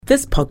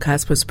This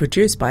podcast was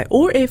produced by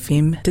OAR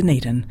FM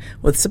Dunedin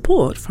with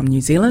support from New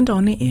Zealand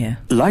On the Air.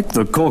 Like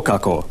the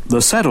kōkako, the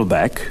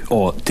saddleback,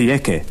 or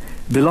tieke,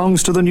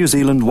 belongs to the New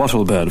Zealand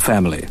wattlebird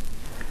family.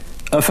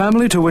 A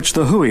family to which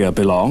the huia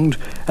belonged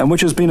and which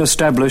has been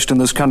established in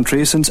this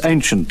country since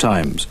ancient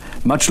times,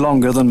 much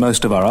longer than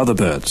most of our other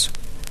birds.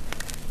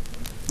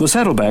 The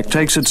saddleback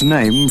takes its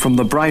name from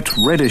the bright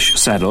reddish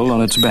saddle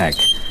on its back,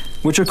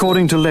 which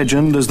according to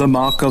legend is the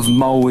mark of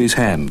Maui's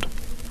hand.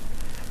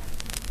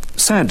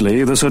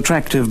 Sadly, this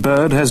attractive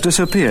bird has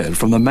disappeared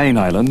from the main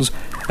islands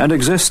and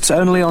exists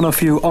only on a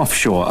few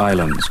offshore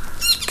islands,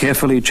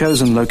 carefully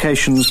chosen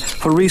locations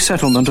for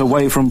resettlement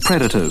away from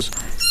predators,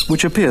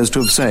 which appears to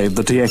have saved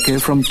the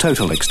tieke from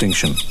total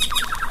extinction.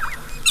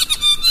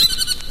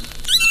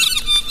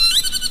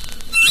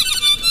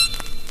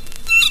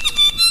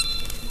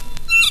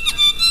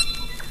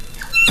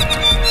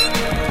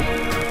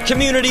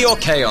 Community or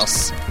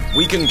chaos?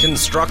 We can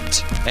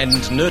construct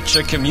and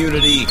nurture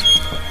community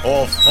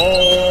or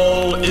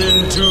fall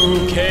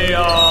into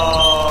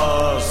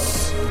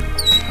chaos.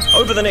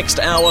 Over the next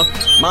hour,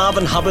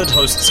 Marvin Hubbard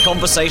hosts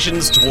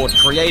conversations toward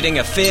creating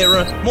a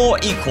fairer, more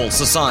equal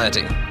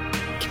society.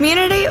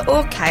 Community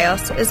or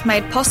Chaos is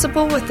made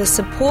possible with the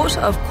support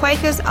of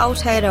Quakers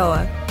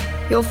Aotearoa.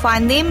 You'll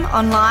find them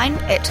online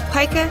at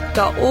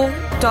quaker.org.nz.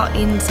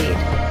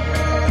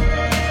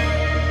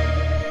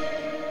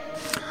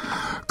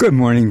 Good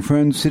morning,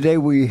 friends. Today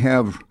we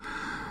have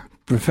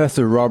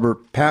Professor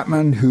Robert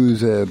Patman,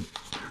 who's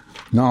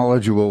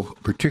knowledgeable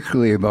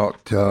particularly about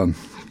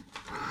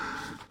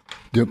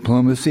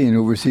diplomacy and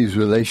overseas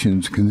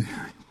relations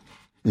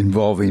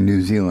involving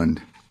New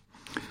Zealand.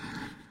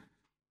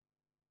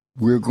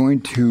 We're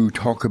going to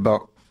talk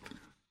about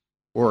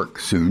ORC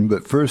soon,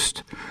 but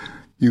first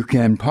you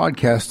can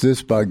podcast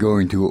this by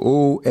going to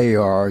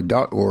oar.org.nz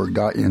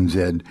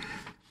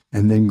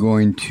and then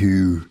going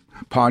to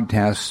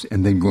podcasts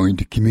and then going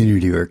to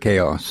Community or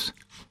Chaos.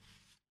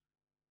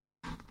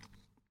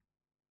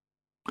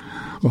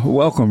 Well,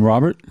 welcome,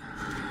 Robert.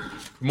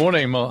 Good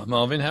morning,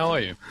 Marvin. How are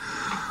you?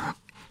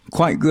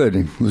 Quite good.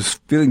 I was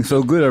feeling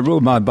so good I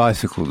rode my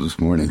bicycle this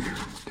morning.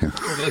 Well,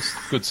 that's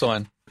a good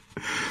sign.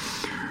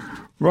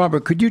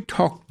 Robert, could you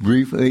talk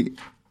briefly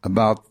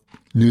about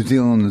New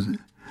Zealand's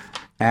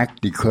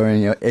act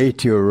declaring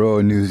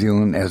Aotearoa New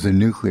Zealand as a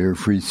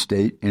nuclear-free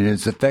state and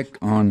its effect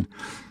on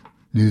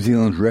New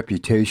Zealand's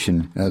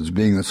reputation as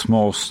being a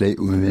small state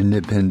with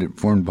independent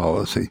foreign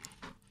policy?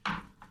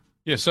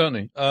 Yes,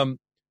 certainly.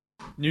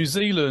 New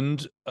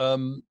Zealand,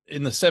 in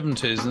the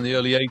 70s and the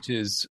early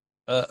 80s,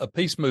 a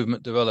peace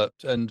movement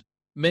developed, and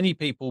many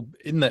people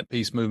in that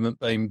peace movement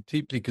became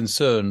deeply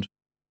concerned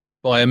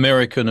by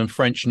American and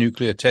French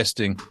nuclear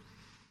testing.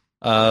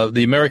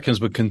 The Americans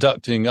were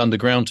conducting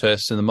underground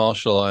tests in the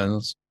Marshall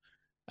Islands,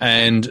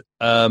 and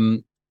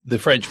the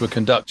French were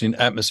conducting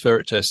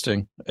atmospheric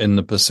testing in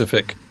the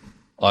Pacific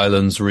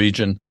Islands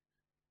region.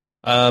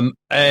 When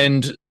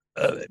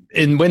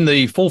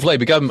the fourth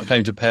Labour government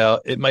came to power,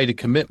 it made a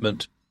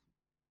commitment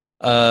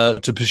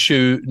to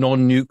pursue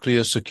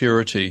non-nuclear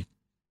security.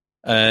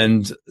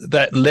 And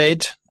that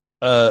led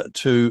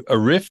to a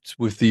rift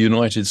with the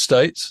United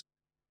States.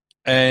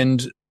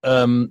 And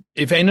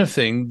if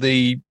anything,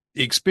 the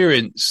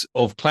experience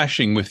of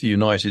clashing with the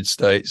United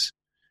States,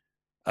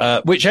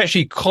 which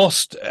actually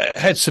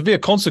had severe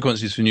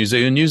consequences for New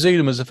Zealand. New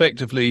Zealand was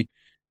effectively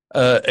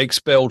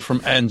expelled from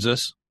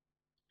ANZUS.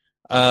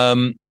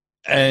 The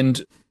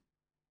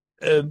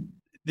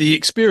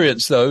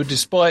experience, though,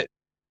 despite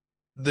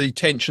the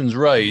tensions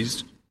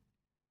raised,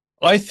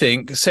 I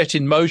think set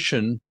in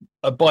motion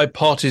a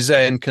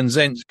bipartisan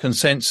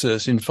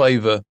consensus in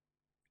favour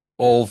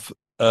of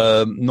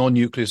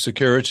non-nuclear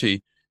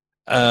security.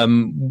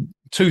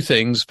 Two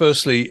things.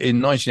 Firstly,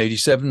 in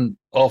 1987,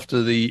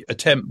 after the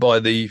attempt by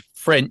the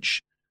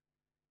French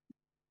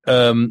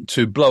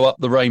to blow up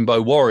the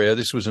Rainbow Warrior,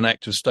 this was an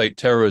act of state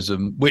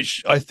terrorism,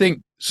 which I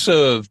think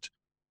served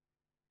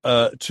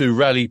to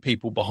rally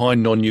people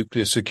behind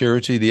non-nuclear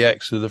security, the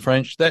acts of the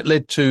French. That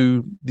led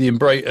to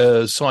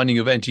the signing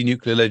of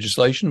anti-nuclear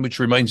legislation, which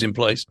remains in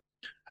place.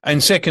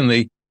 And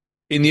secondly,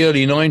 in the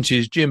early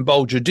 90s, Jim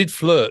Bolger did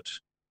flirt,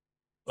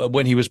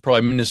 when he was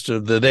Prime Minister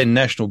of the then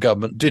national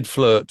government, did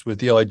flirt with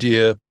the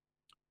idea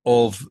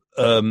of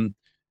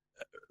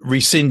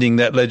rescinding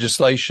that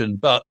legislation.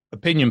 But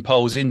opinion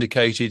polls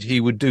indicated he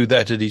would do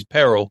that at his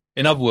peril.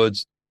 In other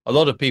words, a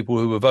lot of people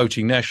who were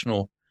voting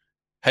national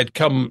had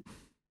come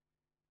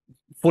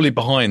fully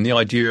behind the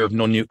idea of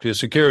non-nuclear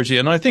security.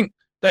 And I think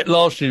that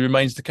largely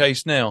remains the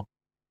case now.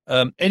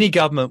 Any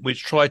government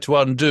which tried to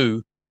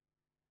undo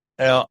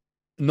our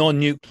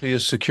non-nuclear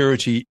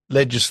security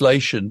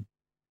legislation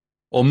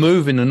or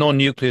move in a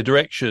non-nuclear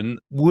direction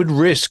would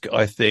risk,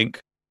 I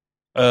think,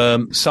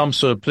 some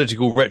sort of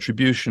political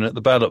retribution at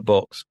the ballot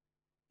box.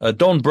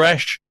 Don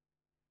Brash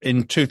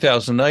in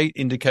 2008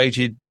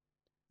 indicated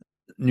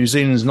New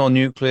Zealand's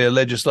non-nuclear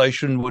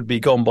legislation would be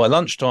gone by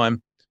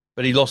lunchtime,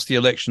 but he lost the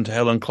election to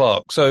Helen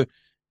Clark. So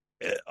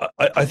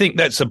I think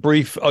that's a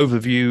brief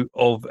overview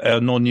of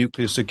our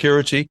non-nuclear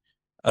security.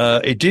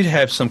 It did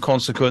have some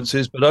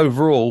consequences, but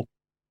overall,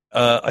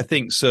 I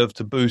think served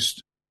to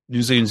boost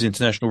New Zealand's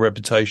international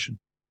reputation.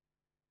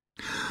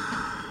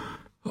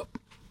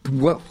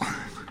 Well,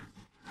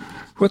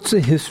 what's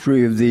the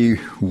history of the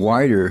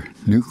wider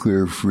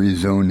nuclear-free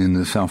zone in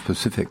the South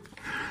Pacific?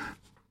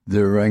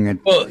 Certainly.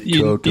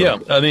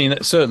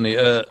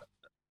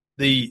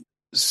 The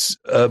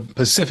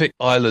Pacific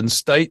Island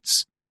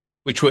states,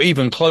 which were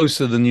even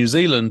closer than New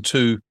Zealand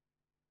to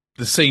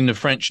the scene of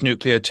French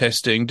nuclear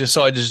testing,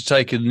 decided to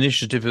take an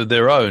initiative of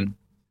their own.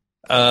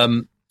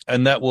 And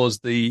that was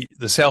the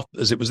South,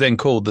 as it was then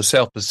called, the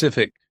South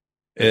Pacific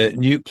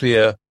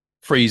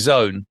nuclear-free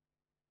zone,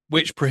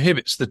 which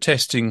prohibits the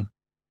testing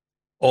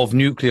of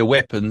nuclear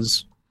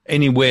weapons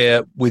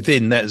anywhere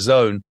within that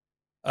zone.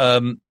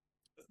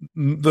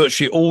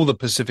 Virtually all the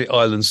Pacific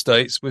Island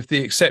states, with the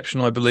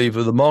exception, I believe,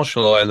 of the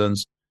Marshall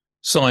Islands,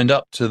 signed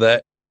up to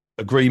that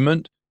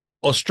agreement.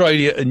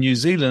 Australia and New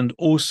Zealand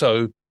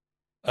also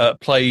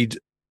played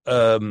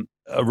a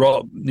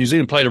role. New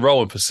Zealand played a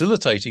role in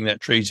facilitating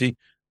that treaty,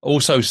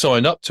 also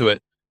signed up to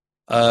it.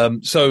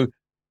 So,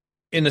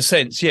 in a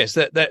sense, yes,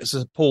 that's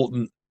an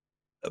important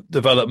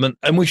development.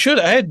 And we should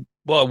add,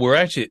 while we're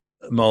at it,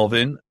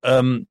 Marvin,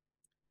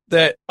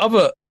 that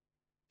other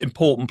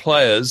important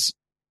players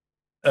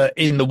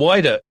in the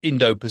wider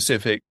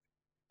Indo-Pacific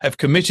have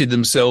committed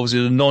themselves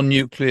in a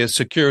non-nuclear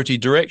security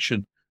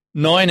direction.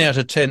 9 out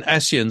of 10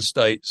 ASEAN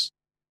states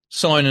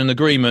signed an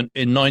agreement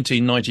in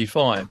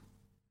 1995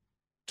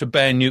 to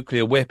ban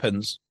nuclear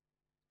weapons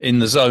in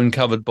the zone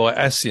covered by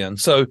ASEAN.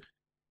 So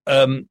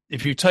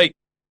if you take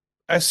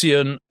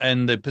ASEAN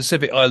and the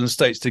Pacific Island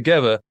states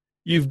together,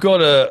 you've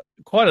got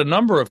quite a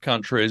number of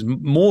countries,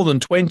 more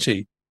than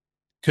 20,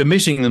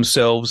 committing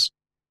themselves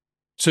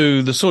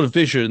to the sort of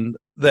vision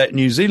that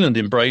New Zealand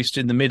embraced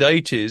in the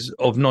mid-'80s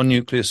of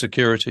non-nuclear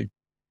security.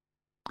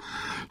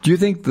 Do you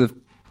think the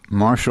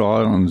Marshall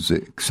Islands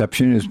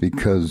exception is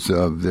because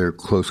of their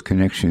close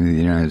connection to the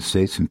United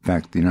States? In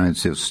fact, the United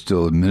States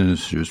still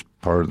administers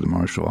part of the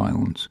Marshall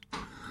Islands.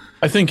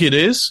 I think it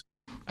is.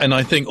 And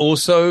I think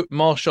also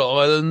Marshall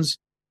Islands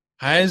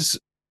has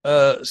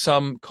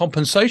some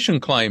compensation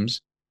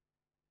claims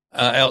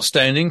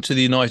outstanding to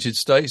the United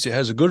States. It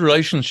has a good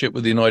relationship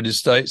with the United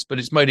States, but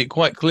it's made it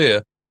quite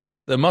clear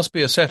there must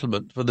be a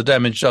settlement for the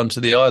damage done to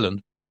the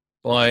island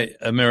by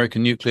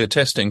American nuclear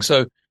testing.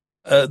 So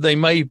they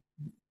may,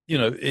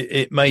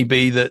 it may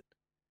be that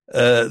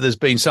there's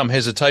been some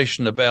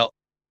hesitation about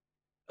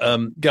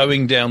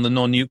going down the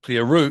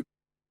non-nuclear route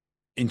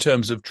in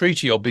terms of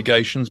treaty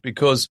obligations,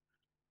 because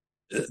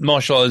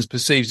Marshall Islands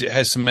perceives it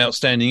has some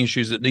outstanding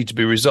issues that need to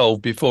be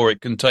resolved before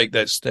it can take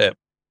that step.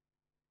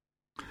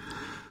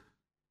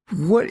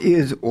 What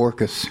is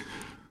Aukus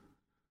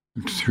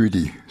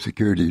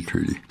security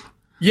treaty?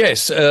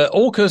 Yes,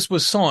 Aukus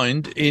was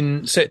signed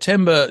in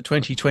September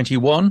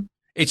 2021.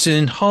 It's an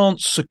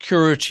enhanced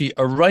security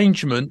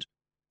arrangement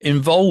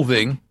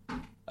involving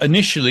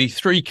initially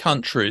 3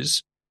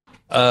 countries,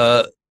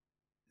 the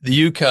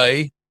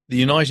UK, the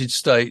United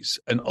States,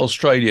 and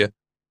Australia.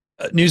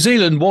 New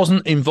Zealand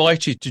wasn't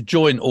invited to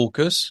join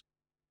AUKUS,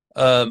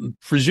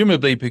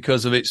 presumably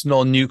because of its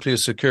non-nuclear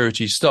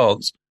security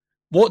stance.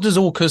 What does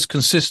AUKUS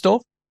consist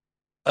of?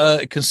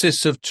 It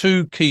consists of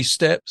 2 key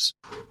steps.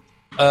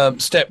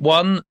 Step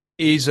 1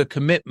 is a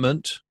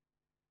commitment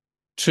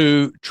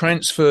to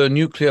transfer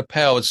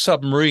nuclear-powered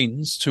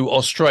submarines to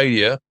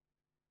Australia.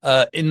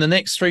 In the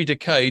next 3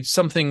 decades,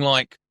 something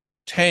like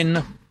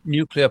 10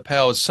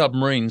 nuclear-powered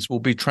submarines will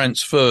be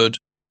transferred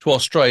to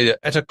Australia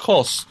at a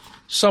cost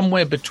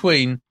somewhere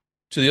between,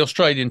 to the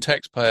Australian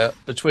taxpayer,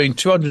 between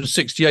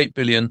 268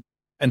 billion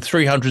and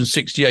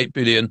 368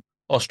 billion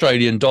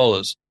Australian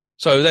dollars.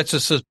 So that's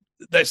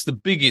the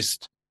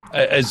biggest,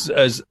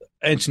 as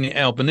Anthony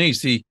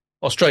Albanese, the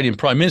Australian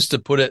Prime Minister,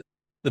 put it,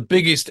 the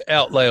biggest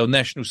outlay on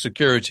national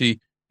security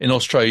in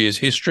Australia's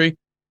history.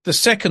 The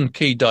second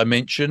key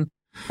dimension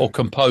or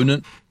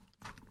component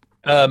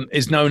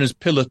is known as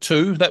Pillar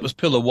 2. That was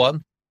Pillar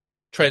 1,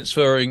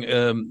 transferring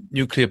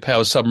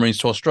nuclear-powered submarines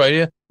to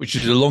Australia, which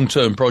is a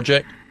long-term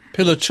project.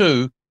 Pillar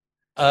 2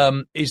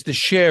 is the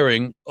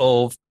sharing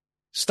of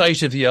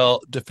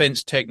state-of-the-art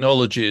defence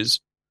technologies,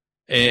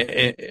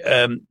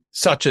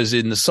 such as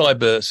in the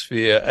cyber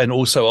sphere and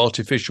also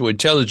artificial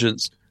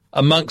intelligence,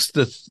 amongst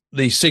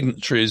the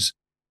signatories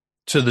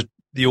to the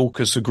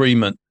AUKUS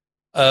agreement.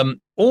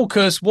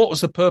 AUKUS, what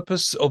was the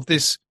purpose of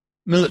this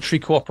military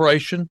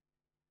cooperation?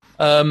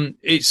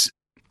 It's,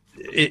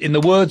 in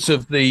the words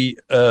of the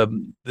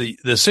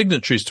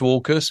signatories to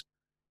AUKUS,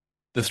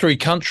 the 3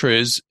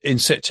 countries, in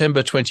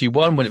September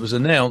 21, when it was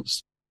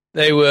announced,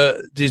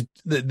 their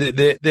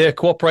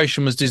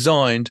cooperation was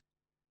designed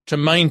to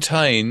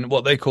maintain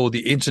what they call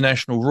the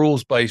international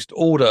rules-based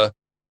order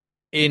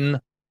in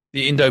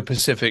the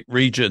Indo-Pacific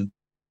region.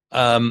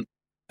 And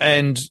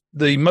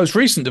the most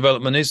recent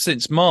development is,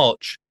 since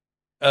March,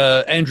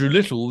 Andrew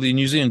Little, the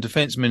New Zealand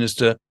Defence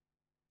Minister,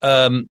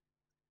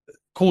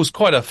 caused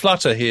quite a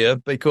flutter here,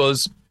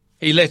 because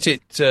he let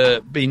it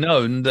be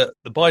known that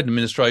the Biden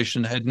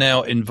administration had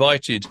now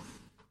invited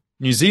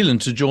New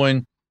Zealand to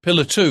join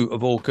Pillar 2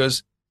 of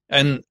AUKUS,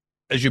 and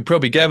as you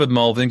probably gathered,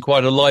 Marvin,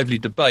 quite a lively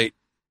debate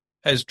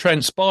has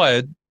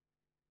transpired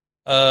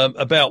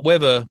about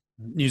whether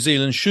New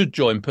Zealand should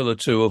join Pillar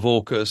 2 of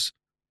AUKUS.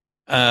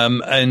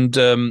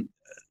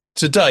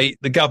 To date,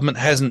 the government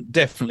hasn't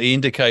definitely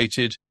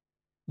indicated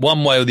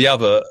one way or the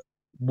other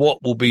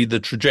what will be the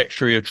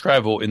trajectory of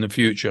travel in the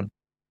future.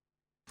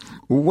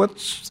 What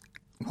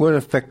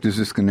effect is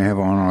this going to have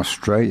on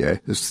Australia?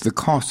 The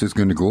cost is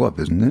going to go up,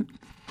 isn't it?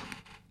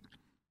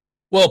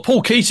 Well,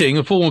 Paul Keating,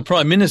 a former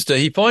Prime Minister,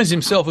 he finds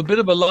himself a bit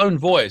of a lone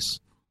voice,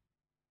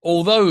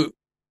 although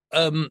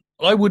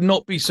I would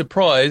not be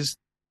surprised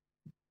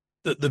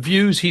that the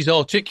views he's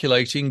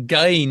articulating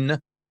gain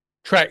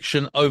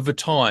traction over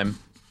time.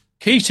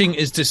 Keating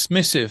is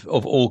dismissive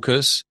of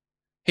AUKUS.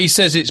 He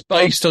says it's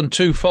based on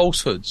two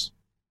falsehoods.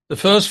 The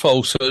first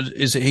falsehood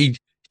is that he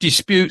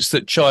disputes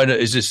that China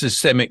is a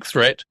systemic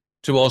threat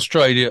to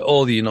Australia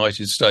or the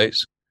United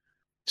States.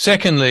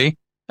 Secondly,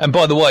 and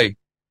by the way,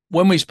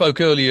 when we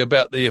spoke earlier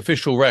about the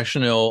official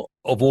rationale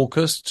of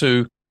AUKUS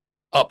to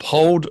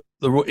uphold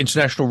the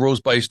international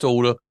rules-based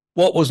order,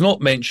 what was not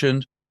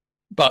mentioned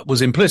but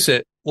was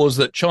implicit was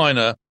that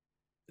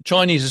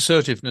Chinese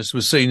assertiveness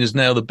was seen as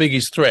now the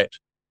biggest threat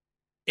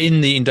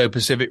in the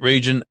Indo-Pacific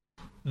region.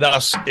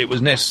 Thus, it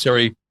was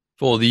necessary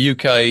for the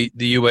UK,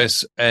 the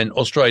US and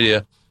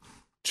Australia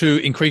to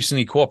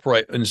increasingly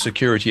cooperate in the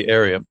security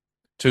area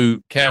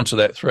to counter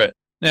that threat.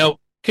 Now,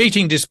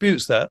 Keating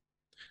disputes that.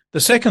 The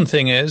second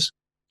thing is,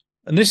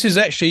 and this is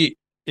actually,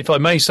 if I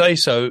may say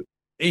so,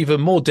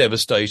 even more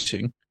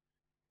devastating,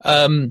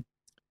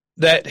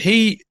 that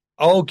he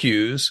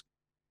argues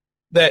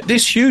that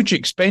this huge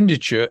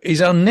expenditure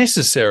is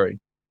unnecessary.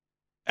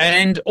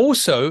 And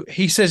also,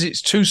 he says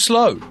it's too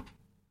slow.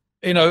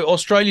 You know,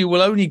 Australia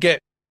will only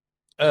get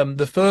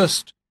the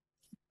first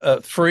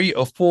 3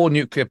 or 4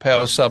 nuclear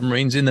power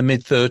submarines in the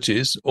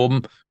mid-30s,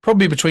 or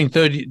probably between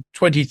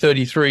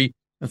 2033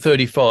 and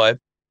 35.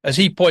 As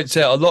he points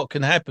out, a lot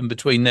can happen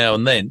between now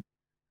and then.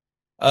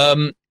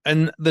 And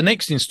the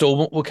next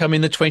installment will come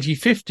in the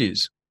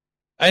 2050s.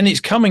 And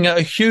it's coming at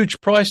a huge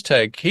price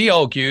tag. He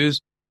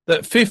argues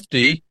that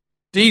 50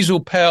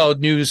 diesel-powered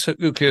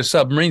nuclear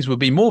submarines would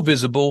be more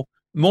visible,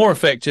 more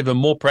effective and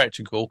more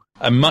practical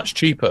and much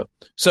cheaper.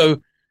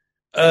 So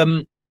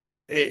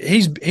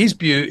his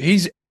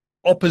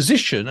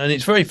opposition, and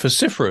it's very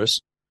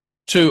vociferous,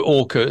 to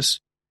AUKUS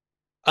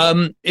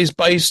is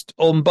based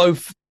on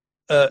both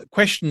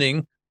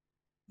questioning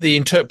the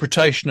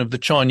interpretation of the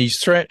Chinese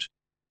threat,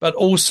 but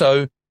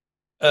also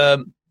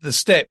the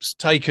steps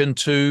taken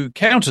to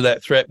counter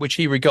that threat, which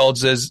he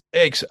regards as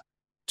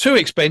too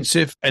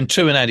expensive and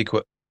too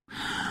inadequate.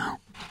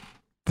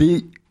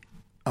 These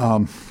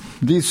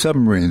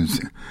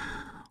submarines,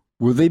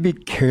 will they be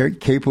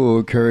capable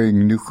of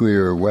carrying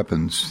nuclear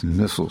weapons and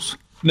missiles?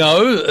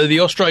 No, the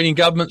Australian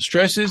government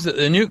stresses that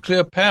they're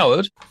nuclear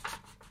powered,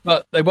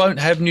 but they won't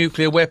have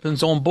nuclear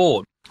weapons on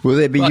board. Will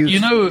they be used? You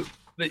know,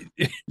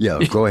 yeah,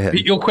 go ahead.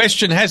 Your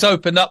question has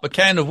opened up a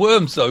can of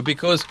worms, though,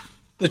 because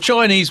the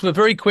Chinese were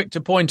very quick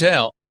to point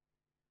out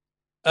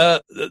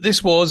that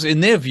this was, in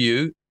their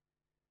view,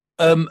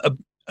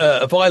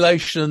 a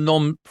violation of the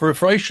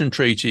Non-Proliferation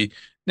Treaty.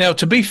 Now,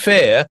 to be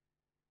fair,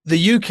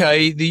 the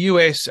UK, the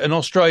US and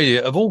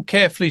Australia have all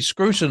carefully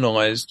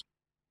scrutinised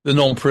the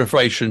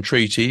Non-Proliferation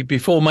Treaty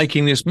before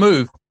making this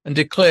move and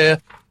declare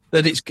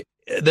that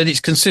it's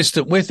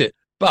consistent with it.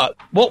 But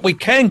what we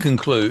can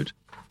conclude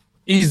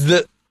is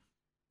that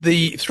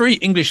the 3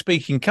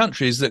 English-speaking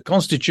countries that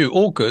constitute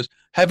AUKUS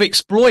have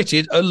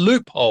exploited a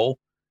loophole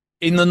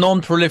in the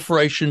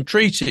Non-Proliferation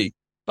Treaty.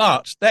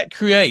 But that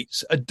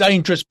creates a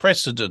dangerous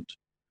precedent.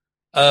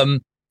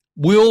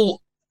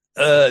 Will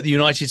the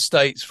United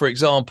States, for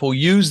example,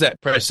 use that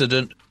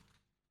precedent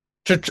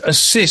to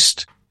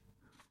assist,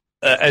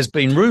 as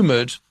been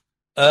rumoured,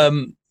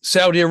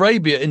 Saudi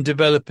Arabia in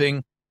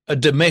developing a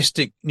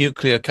domestic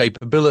nuclear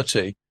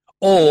capability?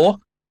 Or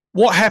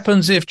what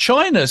happens if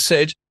China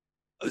said,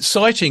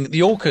 citing the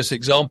AUKUS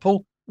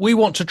example, we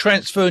want to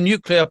transfer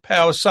nuclear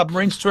power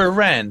submarines to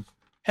Iran?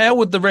 How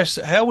would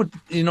the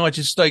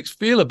United States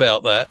feel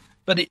about that?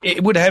 But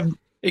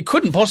it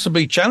couldn't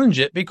possibly challenge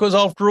it because,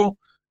 after all,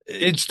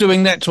 it's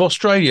doing that to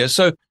Australia.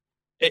 So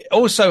it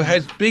also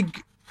has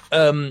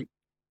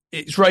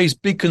it's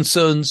raised big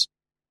concerns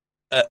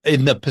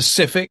in the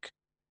Pacific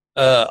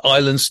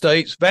island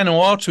states.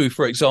 Vanuatu,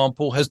 for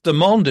example, has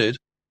demanded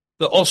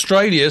that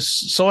Australia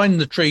sign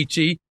the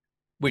treaty,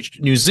 which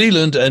New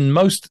Zealand and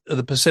most of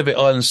the Pacific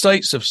island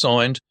states have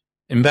signed.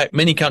 In fact,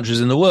 many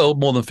countries in the world,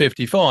 more than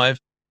 55,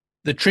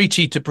 the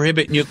treaty to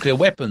prohibit nuclear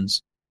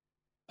weapons,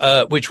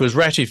 which was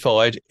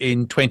ratified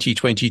in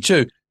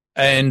 2022.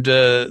 And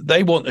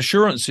they want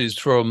assurances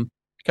from,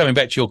 coming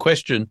back to your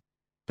question,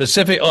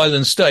 Pacific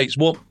Island states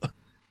want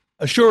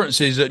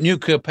assurances that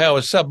nuclear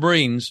power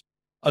submarines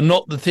are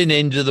not the thin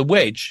end of the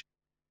wedge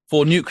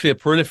for nuclear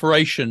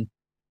proliferation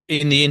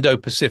in the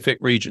Indo-Pacific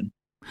region.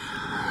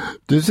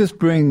 Does this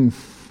bring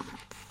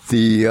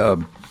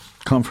the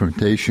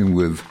confrontation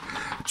with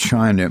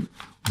China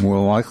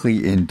more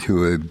likely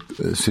into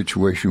a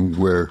situation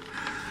where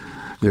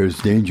there's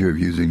danger of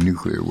using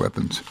nuclear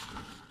weapons?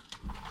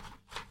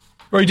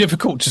 Very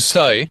difficult to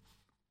say.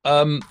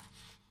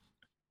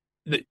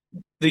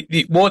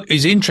 What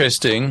is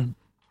interesting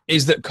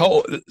is that,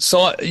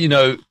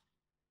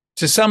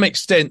 to some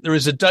extent, there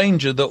is a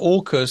danger that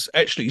AUKUS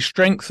actually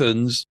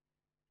strengthens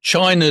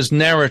China's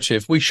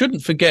narrative. We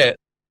shouldn't forget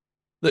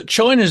that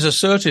China's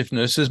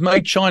assertiveness has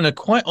made China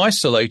quite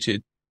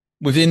isolated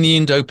within the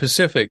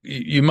Indo-Pacific.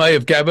 You may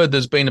have gathered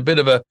there's been a bit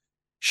of a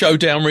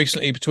showdown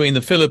recently between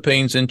the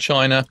Philippines and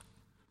China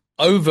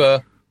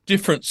over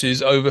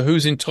differences over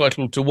who's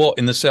entitled to what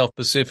in the South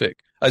Pacific.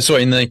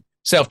 In the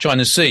South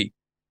China Sea.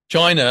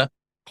 China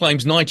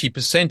claims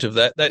 90% of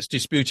that. That's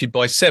disputed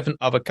by 7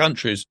 other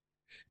countries,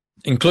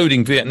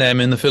 including Vietnam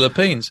and the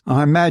Philippines.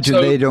 I imagine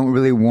they don't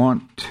really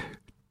want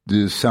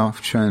the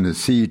South China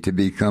Sea to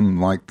become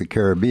like the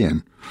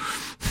Caribbean.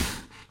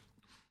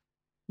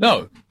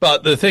 No,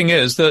 but the thing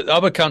is that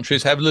other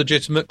countries have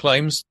legitimate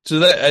claims to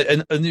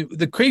that. And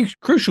the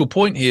crucial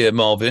point here,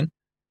 Marvin,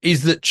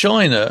 is that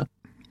China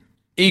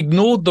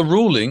ignored the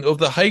ruling of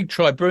the Hague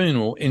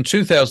Tribunal in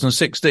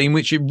 2016,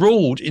 which it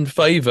ruled in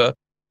favor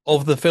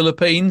of the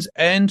Philippines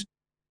and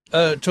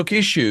took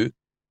issue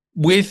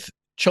with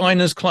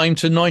China's claim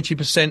to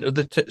 90% of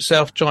the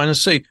South China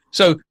Sea.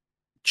 So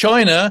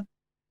China,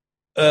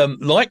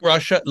 like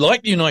Russia,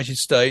 like the United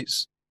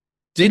States,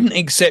 didn't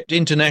accept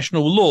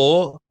international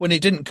law when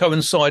it didn't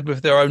coincide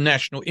with their own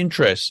national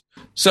interests.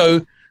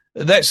 So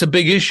that's a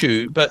big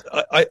issue. But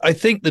I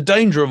think the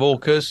danger of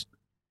AUKUS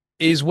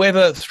is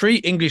whether 3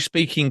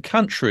 English-speaking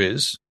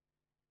countries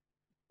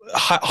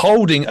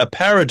holding a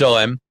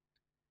paradigm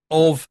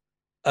of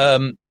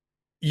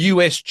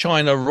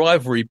US-China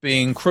rivalry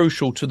being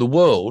crucial to the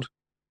world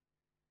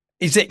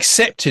is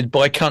accepted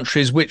by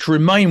countries which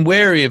remain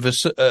wary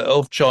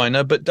of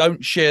China but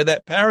don't share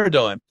that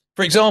paradigm.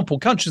 For example,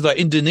 countries like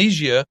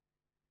Indonesia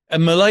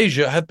and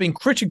Malaysia have been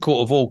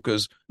critical of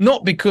AUKUS,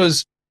 not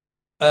because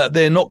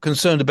they're not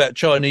concerned about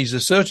Chinese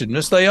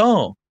assertiveness, they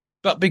are,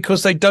 but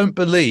because they don't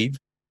believe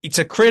it's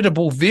a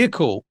credible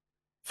vehicle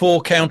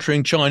for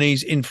countering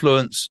Chinese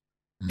influence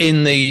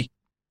in the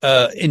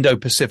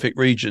Indo-Pacific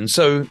region.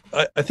 So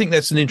I think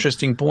that's an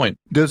interesting point.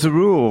 Does the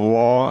rule of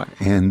law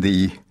and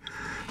the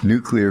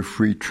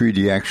nuclear-free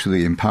treaty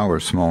actually empower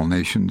small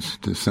nations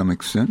to some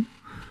extent?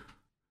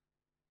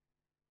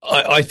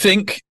 I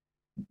think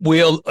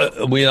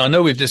I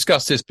know we've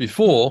discussed this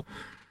before,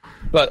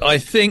 but I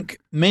think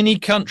many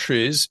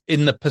countries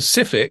in the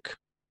Pacific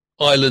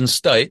island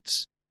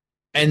states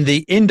and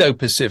the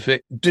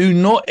Indo-Pacific do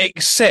not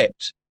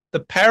accept the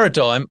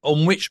paradigm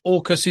on which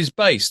AUKUS is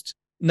based,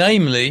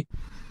 namely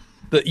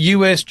that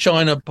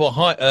US-China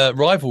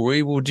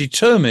rivalry will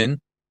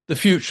determine the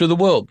future of the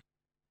world.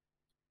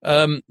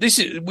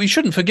 We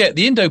shouldn't forget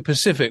the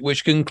Indo-Pacific,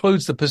 which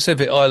includes the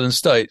Pacific Island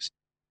states,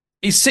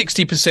 is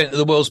 60% of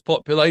the world's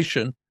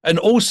population and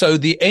also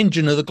the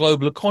engine of the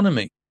global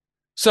economy.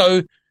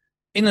 So,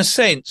 in a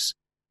sense,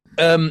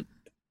 there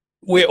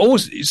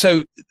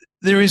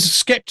is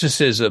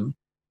skepticism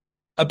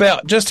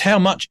about just how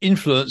much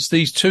influence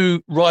these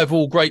 2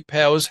 rival great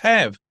powers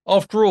have.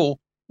 After all,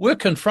 we're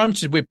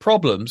confronted with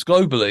problems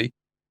globally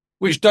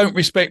which don't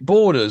respect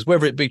borders,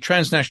 whether it be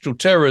transnational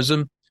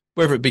terrorism,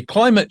 whether it be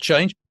climate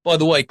change. By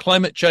the way,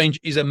 climate change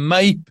is the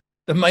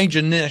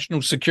major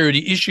national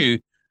security issue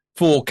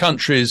for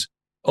countries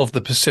of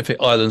the Pacific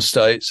Island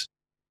states,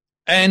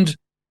 and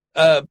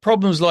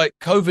problems like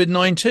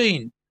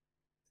COVID-19.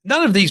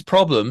 None of these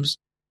problems,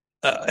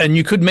 and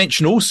you could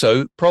mention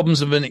also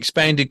problems of an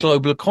expanded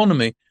global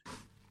economy,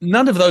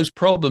 none of those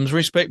problems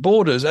respect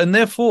borders, and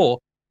therefore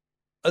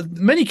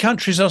many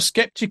countries are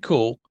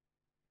skeptical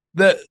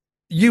that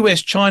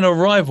US-China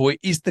rivalry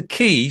is the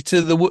key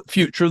to the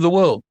future of the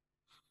world.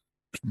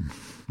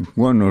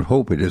 One would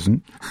hope it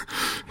isn't.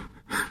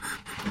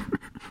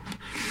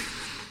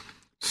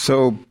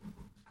 So,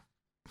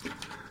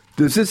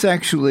 will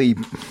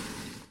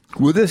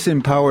this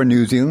empower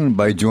New Zealand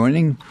by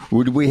joining?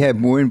 Would we have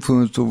more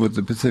influence over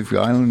the Pacific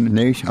Island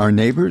nation, our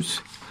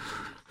neighbors?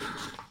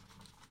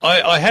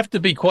 I have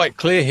to be quite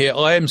clear here.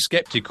 I am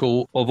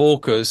skeptical of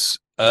AUKUS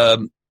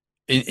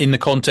in the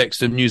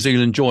context of New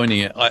Zealand joining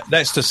it.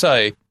 That's to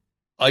say,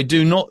 I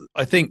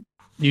think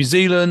New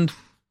Zealand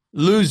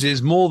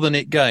loses more than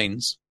it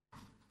gains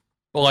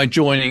by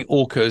joining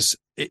AUKUS.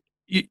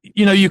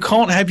 You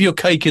can't have your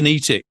cake and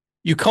eat it.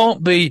 You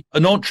can't be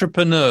an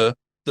entrepreneur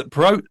that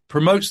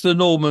promotes the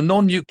norm of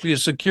non-nuclear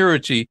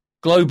security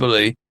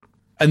globally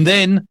and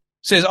then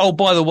says, oh,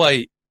 by the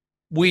way,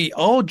 we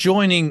are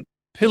joining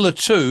Pillar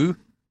 2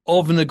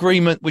 of an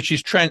agreement which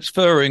is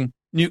transferring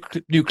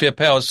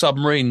nuclear-powered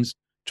submarines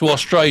to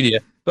Australia,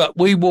 but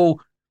we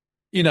will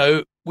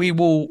not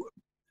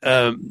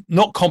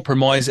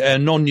compromise our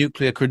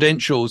non-nuclear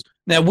credentials.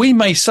 Now, we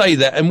may say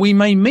that and we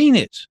may mean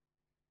it,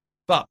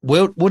 but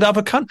would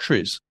other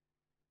countries?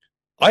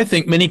 I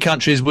think many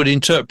countries would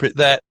interpret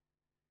that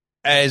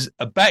as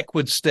a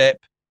backward step,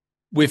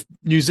 with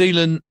New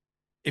Zealand,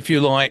 if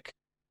you like,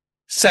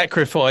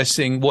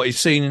 sacrificing what is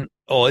seen,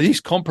 or at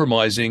least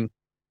compromising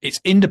its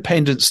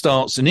independent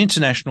stance in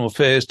international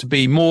affairs to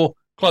be more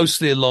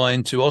closely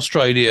aligned to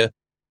Australia,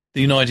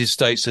 the United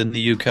States and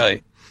the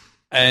UK.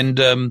 And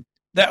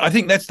I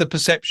think that's the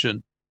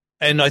perception.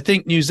 And I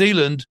think New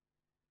Zealand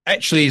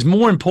actually is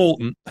more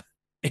important.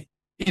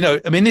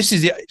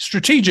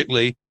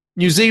 Strategically,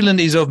 New Zealand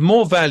is of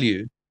more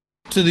value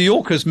to the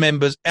Aukus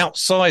members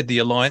outside the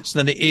alliance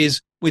than it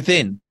is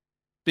within,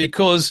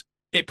 because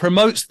it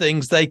promotes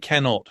things they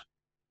cannot.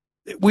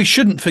 We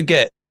shouldn't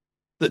forget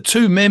that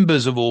two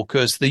members of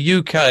Aukus, the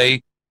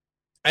UK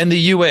and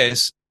the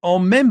US, are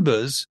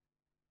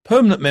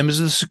permanent members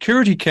of the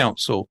Security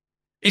Council.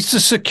 It's the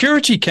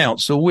Security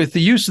Council, with the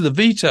use of the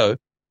veto,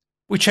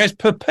 which has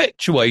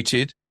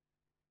perpetuated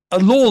a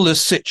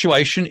lawless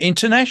situation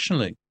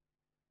internationally.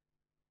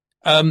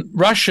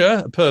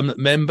 Russia, a permanent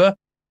member,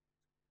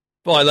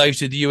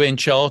 violated the UN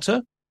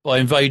Charter by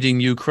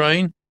invading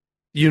Ukraine.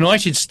 The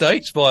United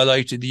States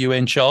violated the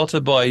UN Charter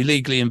by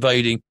illegally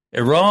invading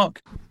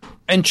Iraq.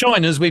 And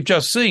China, as we've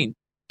just seen,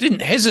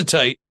 didn't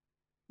hesitate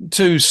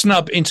to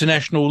snub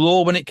international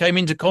law when it came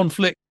into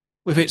conflict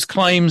with its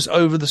claims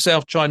over the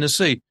South China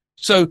Sea.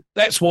 So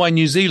that's why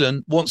New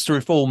Zealand wants to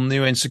reform the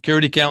UN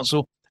Security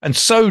Council, and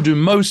so do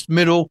most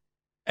middle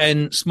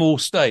and small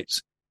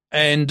states.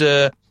 And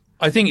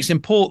I think it's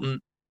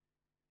important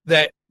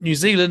that New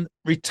Zealand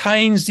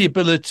retains the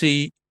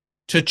ability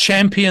to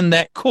champion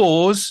that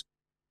cause,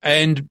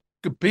 and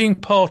being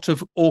part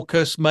of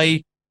AUKUS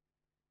may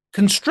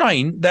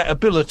constrain that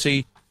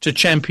ability to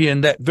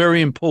champion that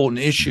very important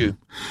issue.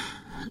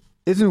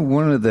 Isn't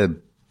one of the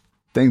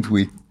things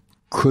we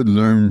could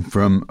learn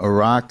from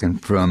Iraq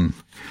and from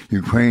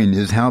Ukraine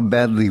is how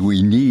badly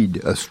we need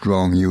a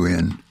strong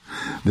UN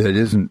that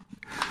isn't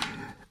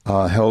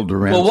held to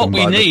ransom what by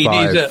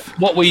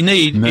what we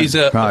need is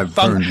a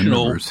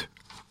functional.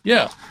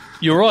 Yeah,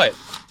 you're right.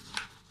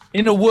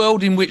 In a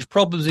world in which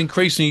problems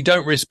increasingly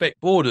don't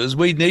respect borders,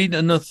 we need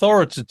an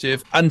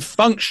authoritative and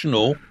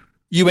functional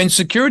UN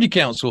Security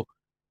Council.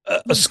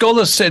 A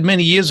scholar said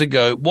many years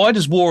ago, why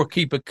does war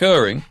keep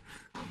occurring?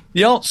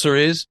 The answer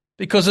is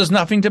because there's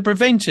nothing to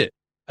prevent it.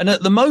 And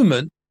at the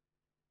moment,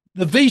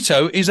 the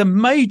veto is a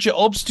major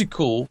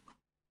obstacle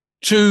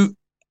to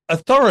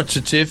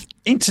authoritative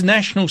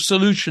international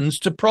solutions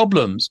to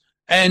problems.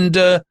 And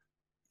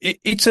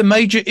it's a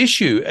major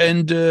issue.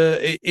 And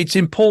it's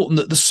important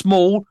that the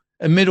small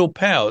and middle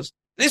powers,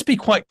 let's be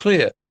quite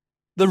clear,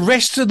 the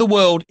rest of the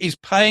world is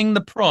paying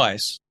the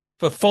price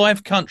for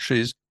 5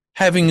 countries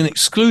having an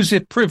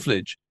exclusive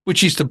privilege,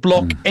 which is to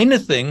block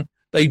anything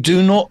they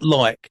do not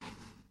like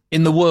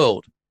in the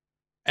world.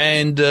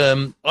 And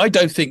I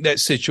don't think that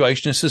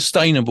situation is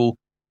sustainable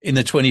in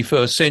the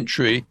 21st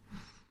century.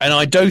 And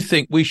I don't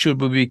think we should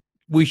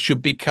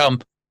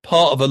become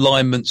part of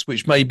alignments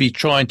which may be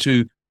trying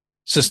to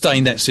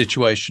sustain that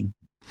situation.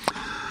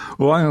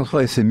 Well, I'm going to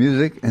play some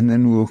music and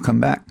then we'll come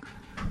back.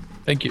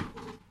 Thank you.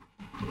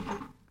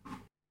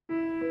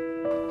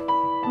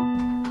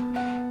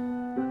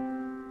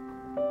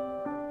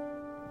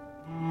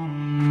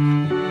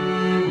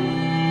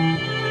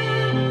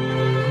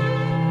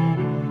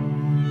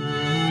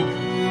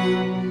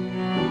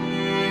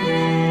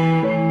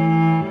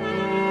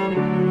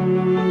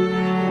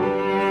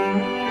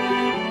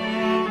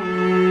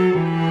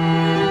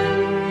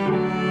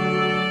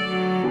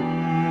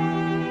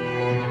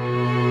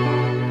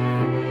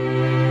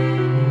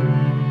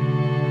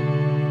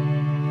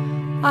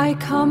 I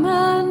come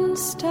and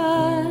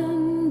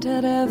stand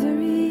at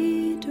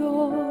every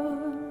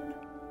door,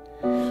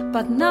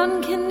 but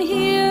none can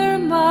hear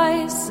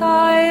my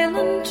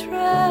silent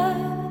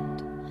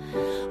tread.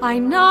 I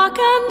knock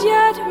and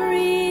yet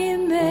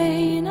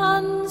remain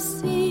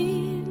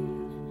unseen,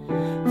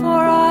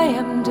 for I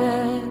am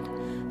dead,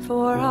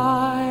 for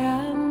I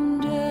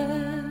am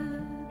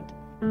dead.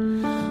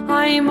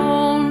 I'm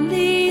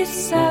only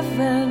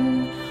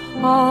 7,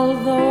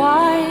 although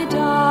I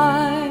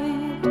died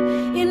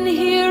in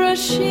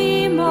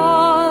Hiroshima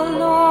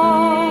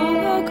long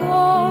ago.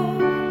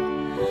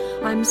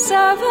 I'm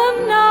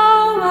 7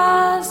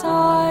 now as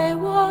I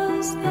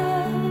was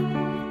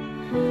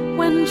then.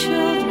 When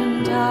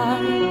children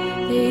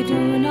die, they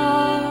do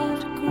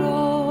not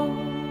grow.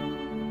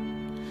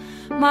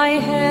 My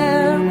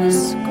hair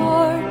was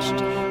scorched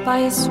by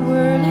a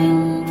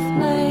swirling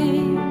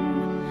flame.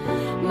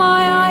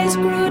 My eyes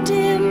grew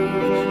dim,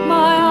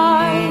 my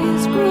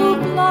eyes grew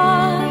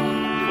blind.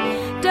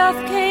 Death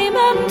came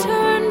and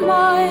turned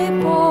my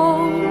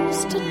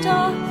bones to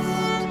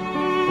dust,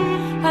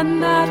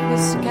 and that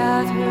was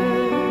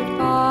scattered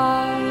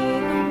by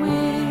the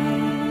wind.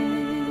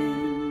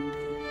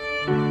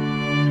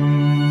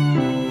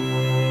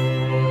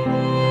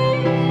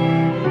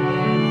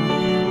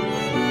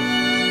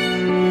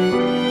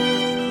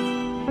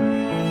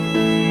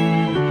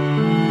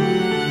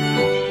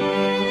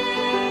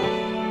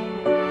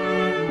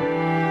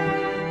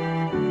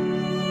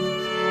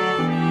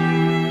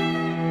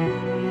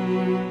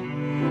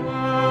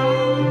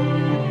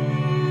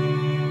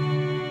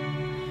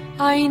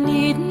 I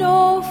need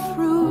no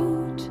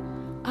fruit,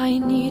 I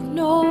need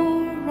no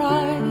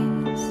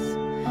rice,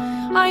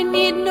 I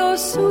need no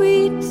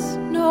sweets,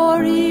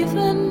 nor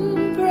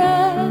even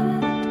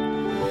bread.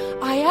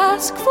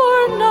 ask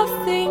for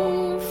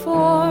nothing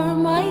for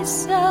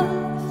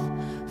myself,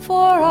 for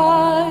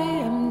I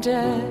am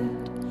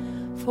dead,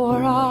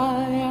 for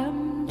I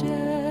am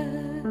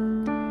dead.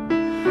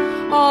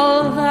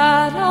 All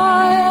that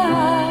I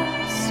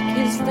ask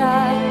is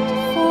that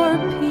for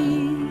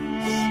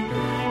peace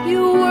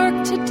you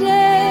work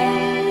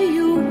today,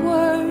 you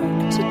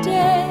work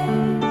today,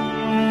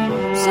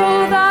 so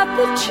that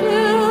the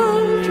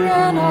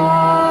children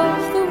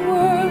of the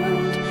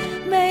world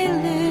may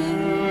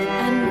live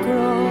and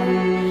grow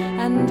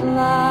and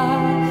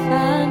laugh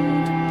and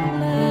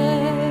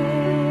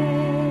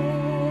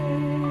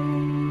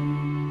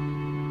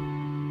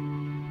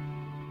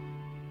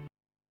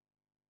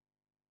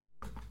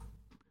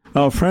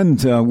play.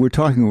 Friends, we're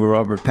talking with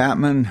Robert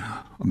Patman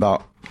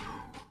about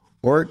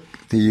ORC,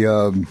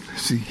 the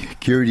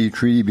security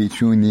treaty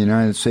between the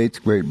United States,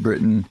 Great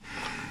Britain,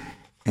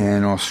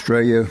 and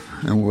Australia,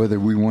 and whether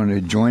we want to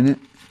join it.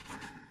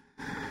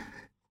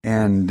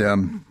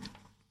 And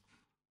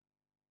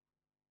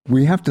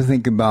we have to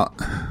think about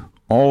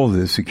all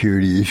the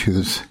security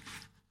issues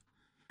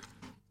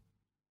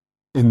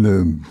in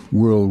the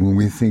world when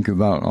we think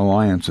about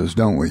alliances,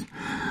 don't we?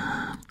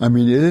 I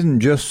mean, it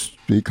isn't just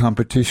the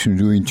competition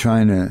between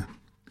China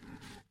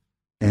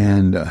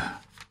and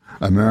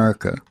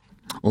America,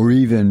 or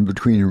even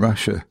between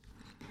Russia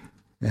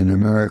and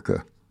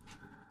America.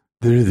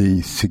 There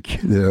are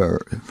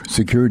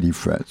security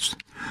threats.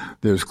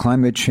 There's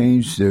climate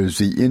change. There's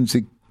the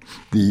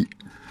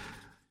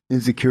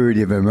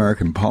insecurity of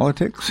American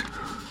politics.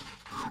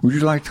 Would you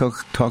like to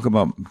talk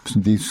about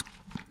these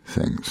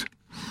things?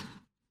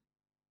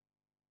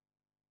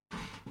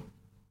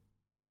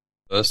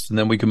 First, and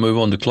then we can move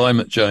on to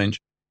climate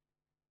change.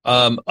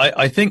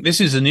 I think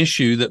this is an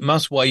issue that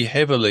must weigh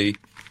heavily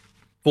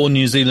for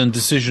New Zealand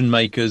decision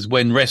makers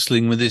when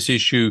wrestling with this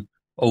issue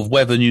of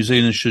whether New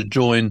Zealand should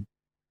join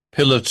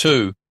Pillar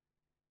 2.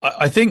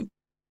 I think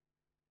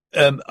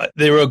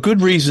there are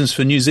good reasons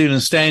for New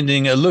Zealand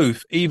standing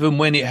aloof, even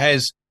when it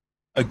has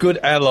a good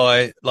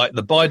ally like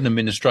the Biden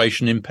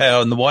administration in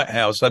power in the White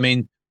House. I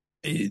mean,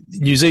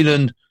 New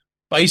Zealand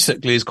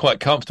basically is quite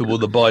comfortable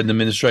with the Biden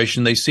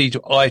administration. They see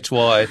eye to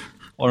eye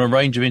on a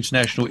range of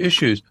international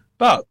issues.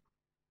 But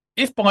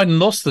if Biden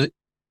lost the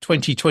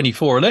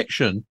 2024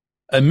 election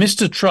and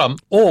Mr. Trump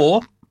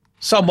or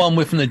someone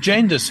with an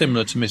agenda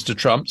similar to Mr.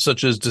 Trump,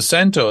 such as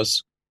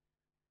DeSantis,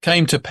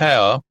 came to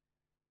power,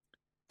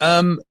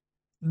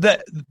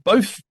 that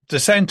both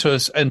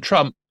DeSantis and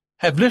Trump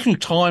have little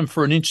time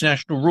for an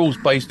international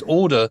rules-based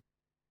order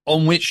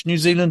on which New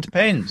Zealand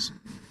depends.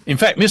 In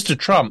fact, Mr.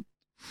 Trump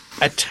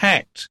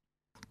attacked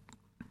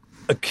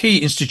a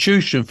key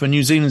institution for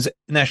New Zealand's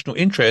national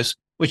interest,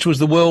 which was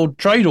the World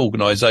Trade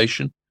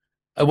Organization,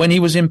 when he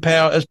was in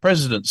power as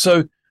president.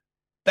 So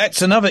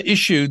that's another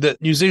issue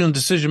that New Zealand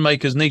decision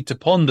makers need to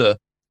ponder,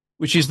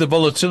 which is the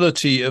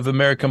volatility of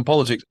American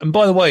politics. And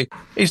by the way,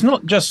 it's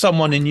not just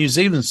someone in New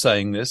Zealand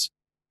saying this.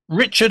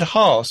 Richard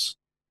Haas,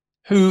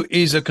 who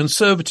is a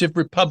conservative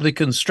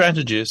Republican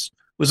strategist,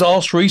 was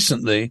asked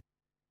recently,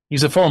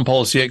 he's a foreign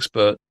policy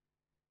expert,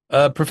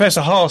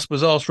 Professor Haas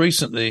was asked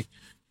recently,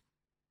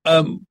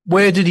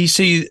 where did he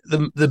see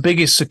the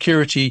biggest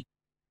security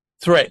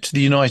threat to the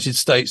United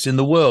States in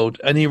the world?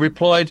 And he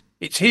replied,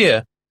 it's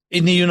here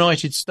in the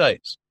United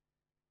States.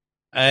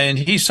 And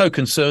he's so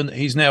concerned that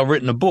he's now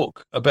written a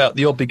book about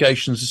the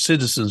obligations of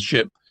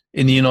citizenship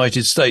in the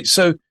United States.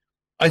 So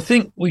I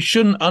think we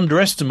shouldn't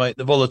underestimate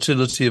the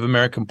volatility of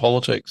American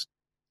politics.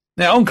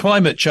 Now, on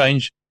climate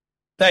change,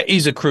 that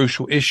is a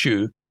crucial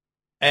issue.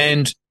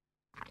 And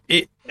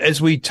it, as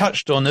we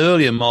touched on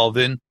earlier,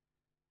 Marvin,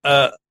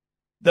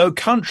 though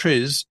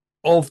countries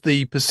of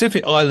the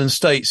Pacific Island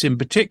states in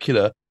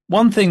particular,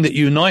 one thing that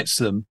unites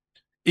them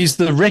is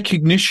the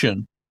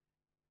recognition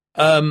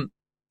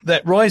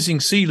that rising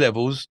sea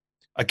levels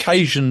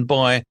occasioned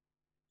by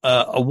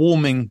a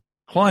warming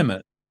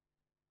climate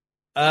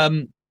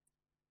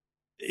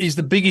is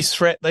the biggest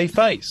threat they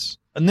face.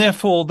 And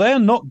therefore, they're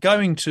not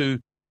going to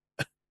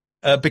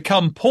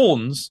become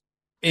pawns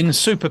in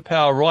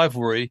superpower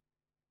rivalry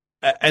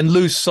and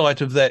lose sight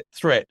of that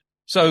threat.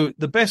 So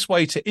the best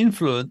way to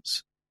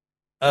influence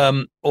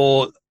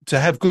or to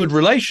have good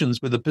relations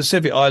with the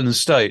Pacific Island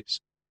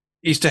states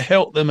is to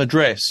help them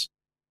address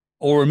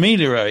or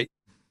ameliorate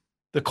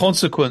the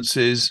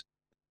consequences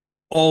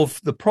of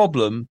the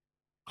problem,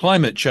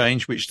 climate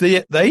change, which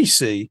they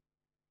see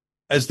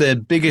as their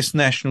biggest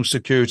national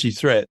security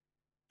threat.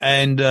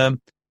 And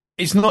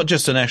it's not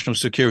just a national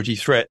security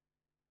threat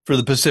for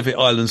the Pacific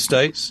Island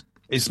states.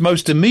 It's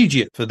most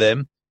immediate for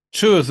them.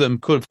 Two of them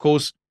could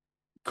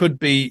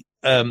be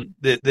their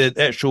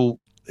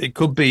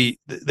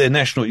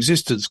national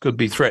existence could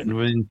be threatened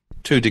within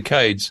 2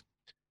 decades.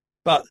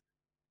 But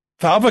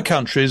for other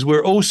countries,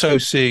 we're also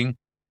seeing,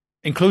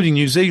 including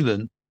New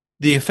Zealand,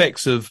 the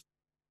effects of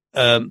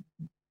the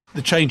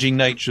changing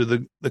nature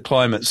of the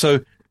climate.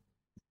 So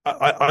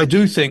I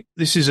do think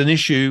this is an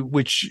issue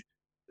which,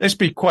 let's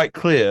be quite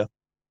clear,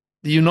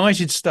 the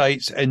United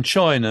States and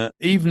China,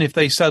 even if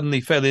they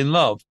suddenly fell in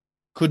love,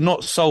 could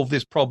not solve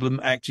this problem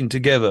acting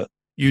together.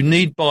 You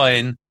need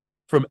buy-in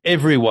from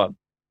everyone,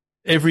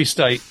 every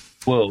state in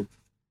the world.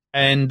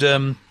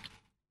 And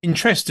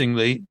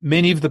interestingly,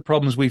 many of the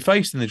problems we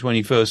face in the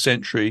 21st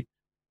century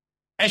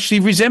actually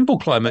resemble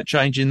climate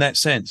change in that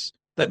sense,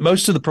 that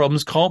most of the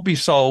problems can't be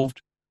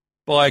solved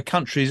by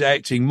countries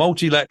acting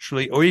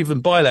multilaterally or even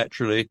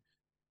bilaterally.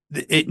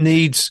 It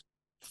needs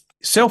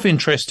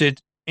self-interested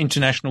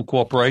international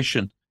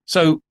cooperation.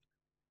 So,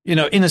 in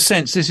a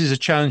sense, this is a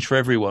challenge for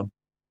everyone.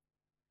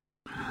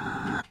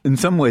 In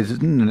some ways,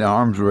 isn't an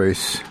arms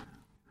race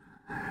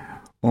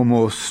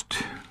almost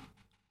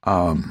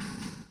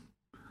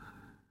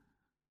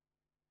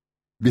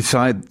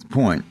beside the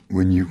point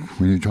when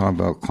you talk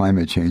about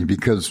climate change?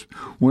 Because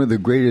one of the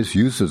greatest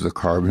uses of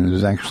carbon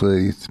is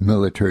actually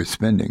military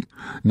spending,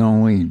 not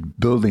only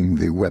building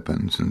the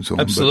weapons and so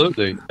on,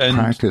 absolutely, but and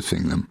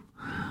practicing them.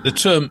 The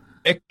term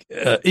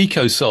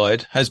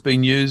ecocide has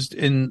been used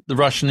in the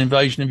Russian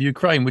invasion of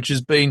Ukraine, which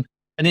has been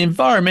an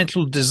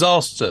environmental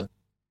disaster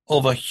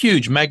of a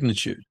huge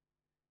magnitude.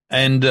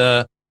 And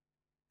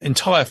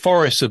entire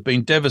forests have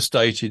been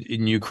devastated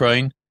in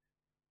Ukraine.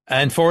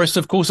 And forests,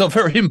 of course, are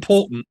very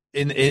important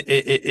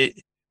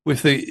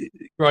with the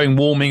growing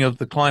warming of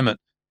the climate.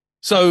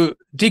 So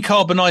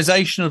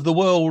decarbonization of the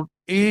world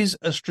is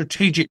a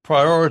strategic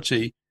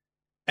priority.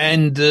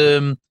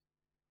 And,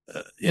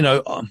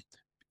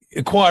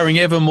 acquiring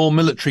ever more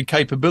military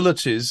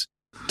capabilities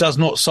does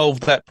not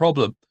solve that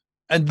problem.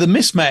 And the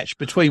mismatch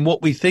between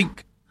what we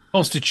think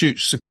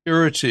constitutes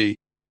security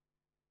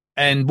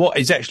and what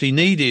is actually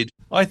needed,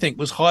 I think,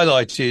 was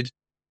highlighted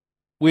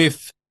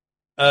with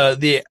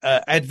the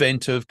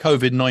advent of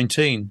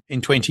COVID-19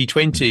 in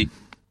 2020.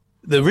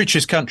 The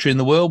richest country in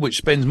the world, which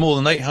spends more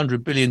than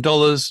 $800 billion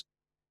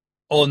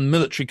on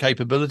military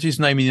capabilities,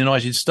 namely the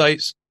United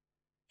States,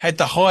 had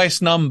the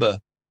highest number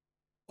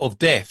of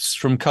deaths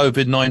from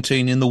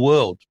COVID-19 in the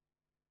world.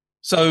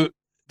 So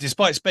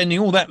despite spending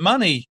all that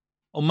money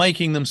on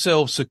making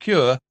themselves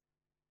secure,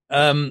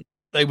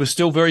 they were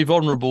still very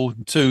vulnerable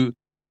to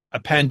a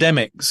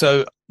pandemic.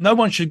 So no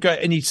one should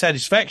get any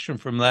satisfaction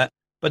from that,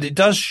 but it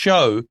does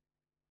show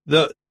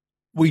that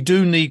we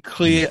do need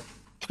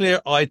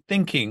clear-eyed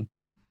thinking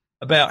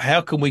about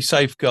how can we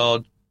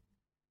safeguard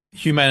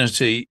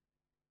humanity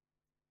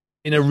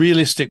in a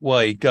realistic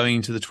way going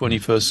into the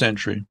 21st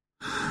century.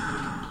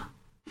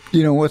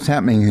 What's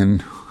happening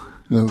in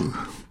the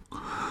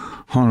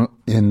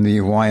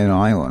Hawaiian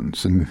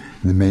Islands and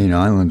the main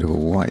island of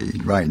Hawaii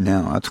right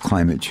now, that's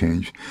climate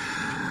change.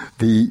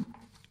 The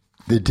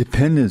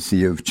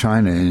dependency of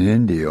China and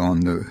India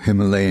on the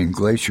Himalayan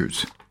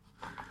glaciers,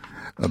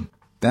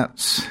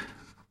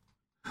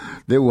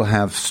 they will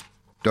have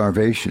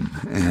starvation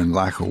and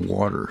lack of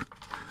water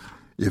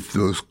if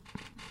those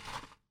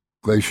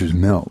glaciers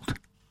melt.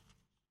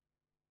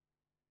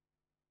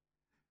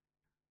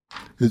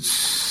 It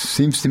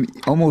seems to me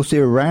almost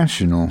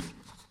irrational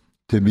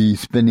to be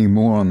spending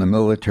more on the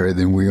military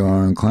than we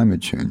are on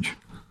climate change.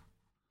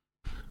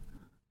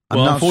 I'm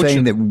not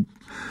saying that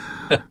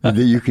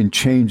you can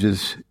change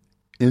this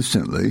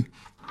instantly.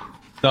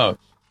 No.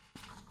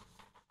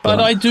 But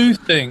I do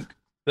think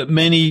that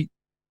many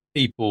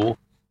people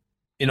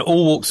in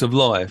all walks of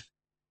life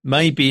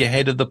may be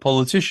ahead of the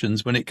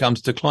politicians when it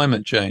comes to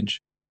climate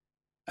change.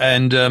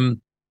 And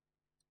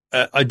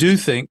I do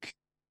think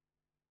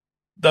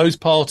those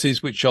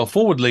parties which are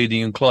forward-leading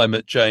in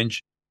climate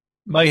change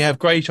may have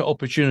greater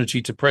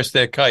opportunity to press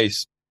their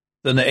case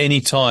than at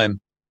any time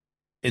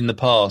in the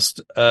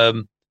past.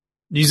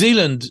 New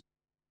Zealand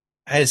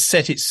has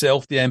set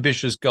itself the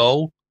ambitious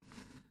goal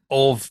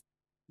of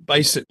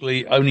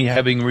basically only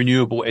having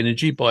renewable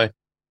energy by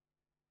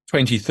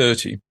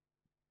 2030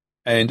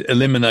 and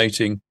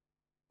eliminating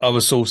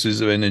other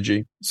sources of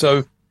energy.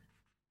 So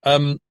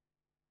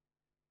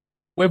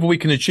whether we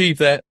can achieve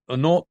that or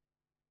not,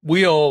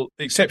 we are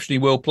exceptionally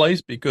well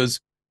placed because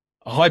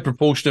a high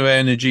proportion of our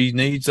energy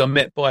needs are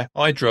met by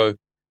hydro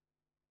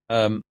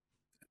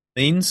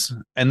means,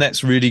 and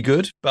that's really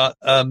good. But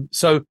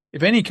so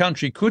if any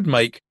country could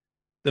make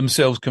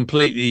themselves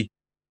completely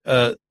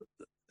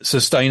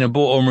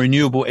sustainable on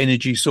renewable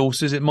energy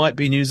sources, it might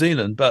be New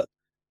Zealand. But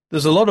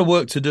there's a lot of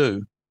work to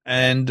do.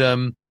 And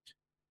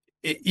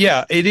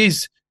it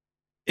is.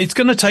 It's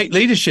going to take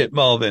leadership,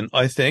 Marvin,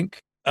 I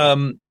think.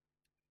 And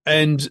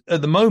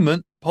at the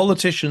moment,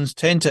 politicians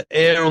tend to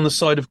err on the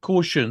side of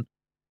caution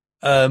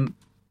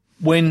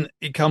when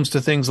it comes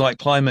to things like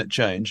climate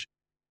change.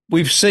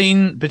 We've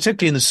seen,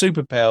 particularly in the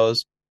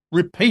superpowers,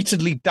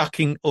 repeatedly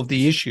ducking of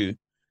the issue.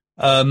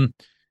 For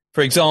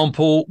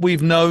example,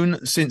 we've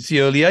known since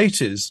the early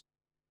 80s,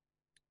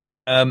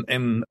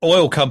 and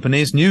oil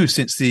companies knew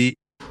since the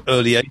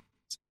early 80s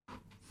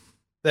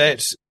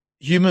that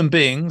human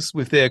beings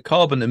with their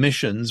carbon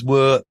emissions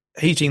were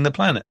heating the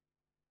planet.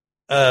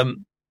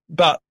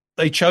 But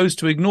they chose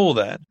to ignore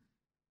that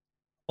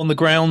on the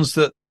grounds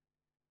that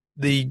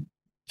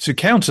to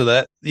counter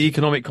that, the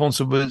economic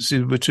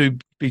consequences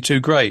would be too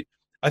great.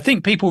 I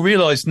think people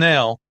realize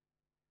now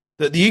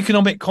that the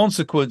economic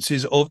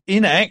consequences of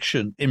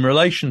inaction in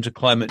relation to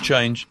climate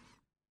change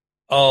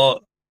are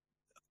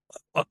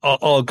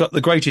are got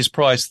the greatest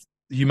price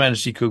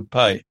humanity could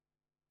pay.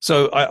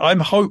 So I'm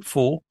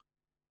hopeful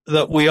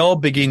that we are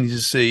beginning to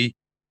see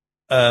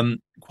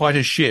quite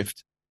a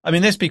shift. I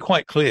mean, let's be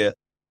quite clear.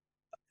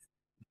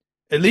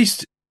 At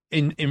least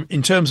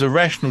in terms of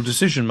rational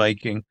decision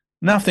making,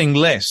 nothing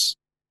less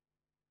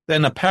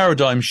than a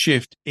paradigm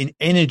shift in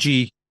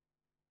energy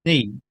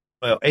need,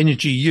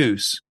 energy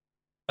use,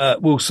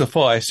 will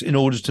suffice in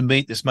order to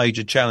meet this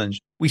major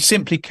challenge. We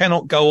simply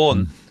cannot go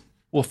on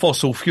with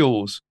fossil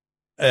fuels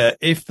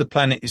if the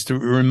planet is to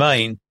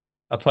remain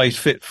a place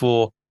fit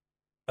for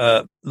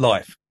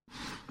life.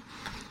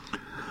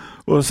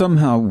 Well,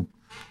 somehow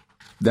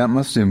that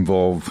must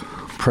involve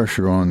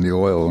pressure on the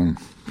oil, and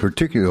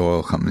particularly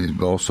oil companies,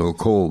 but also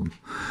coal,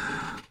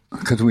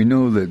 because we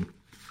know that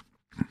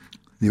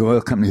the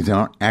oil companies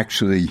aren't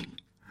actually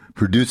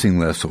producing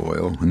less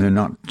oil, and they're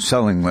not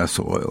selling less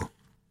oil.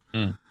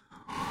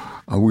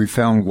 We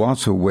found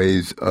lots of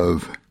ways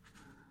of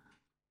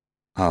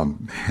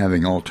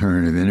having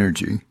alternative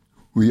energy.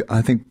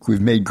 I think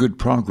we've made good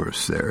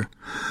progress there,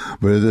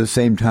 but at the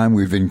same time,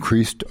 we've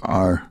increased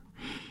our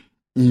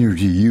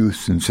energy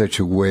use in such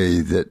a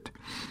way that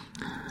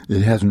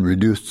it hasn't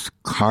reduced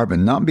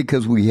carbon, not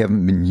because we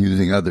haven't been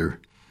using other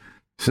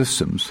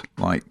systems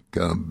like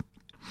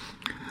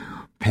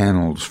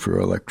panels for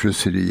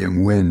electricity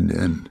and wind,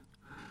 and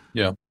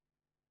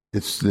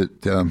it's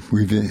that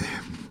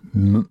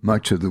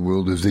much of the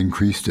world has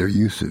increased their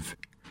use of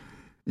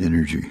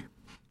energy.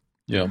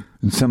 And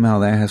somehow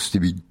that has to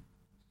be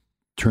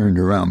turned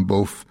around,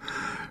 both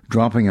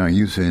dropping our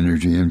use of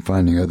energy and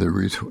finding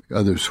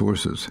other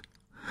sources.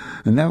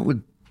 And that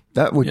would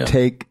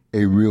take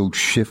a real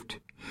shift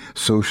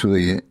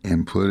socially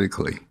and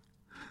politically.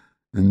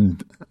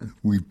 And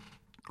we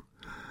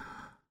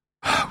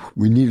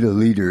need a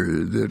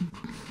leader that,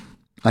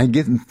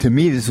 to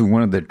me, this is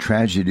one of the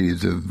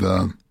tragedies of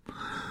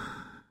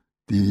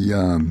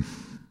the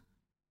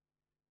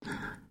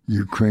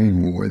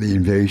Ukraine war, the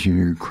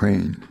invasion of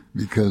Ukraine,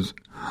 because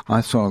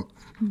I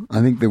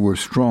think there were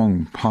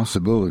strong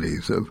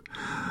possibilities of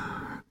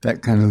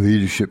that kind of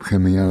leadership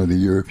coming out of the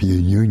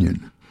European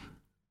Union.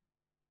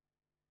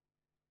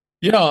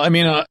 Yeah, I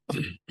mean, I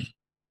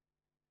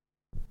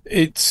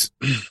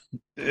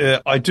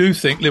do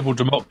think liberal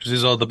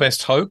democracies are the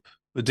best hope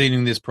for dealing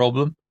with this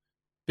problem,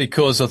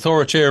 because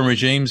authoritarian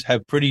regimes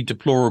have pretty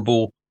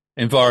deplorable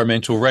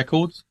environmental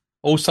records.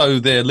 Also,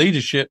 their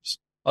leaderships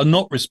are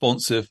not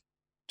responsive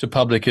to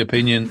public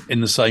opinion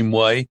in the same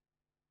way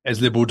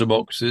as liberal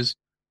democracies.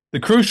 The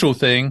crucial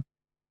thing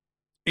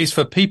is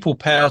for people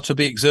power to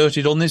be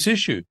exerted on this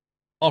issue.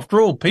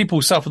 After all,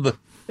 people suffer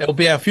it'll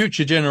be our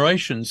future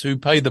generations who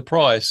pay the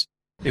price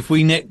if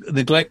we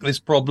neglect this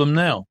problem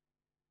now.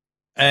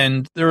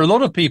 And there are a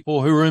lot of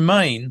people who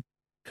remain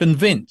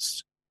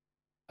convinced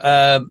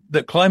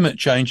that climate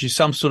change is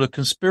some sort of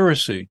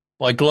conspiracy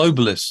by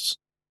globalists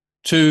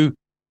to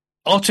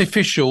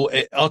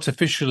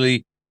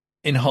artificially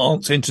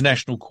enhance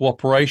international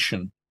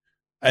cooperation,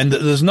 and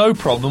that there's no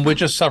problem. We're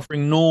just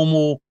suffering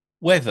normal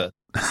weather.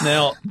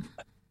 Now,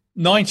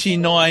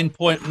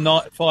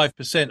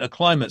 99.95% of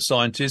climate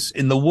scientists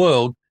in the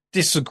world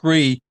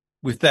disagree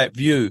with that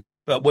view.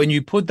 But when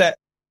you put that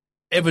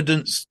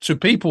evidence to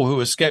people who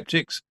are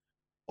skeptics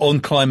on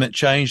climate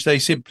change, they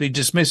simply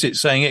dismiss it,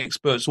 saying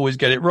experts always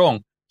get it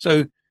wrong.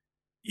 So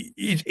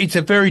it's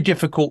a very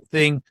difficult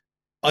thing.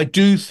 I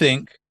do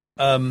think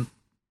I'm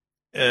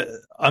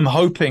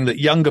hoping that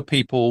younger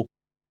people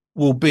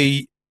will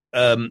be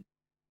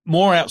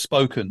more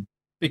outspoken,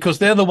 because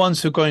they're the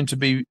ones who are going to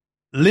be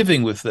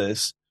living with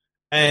this.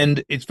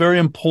 And it's very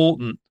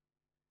important.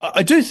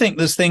 I do think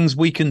there's things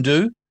we can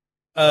do.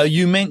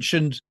 You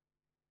mentioned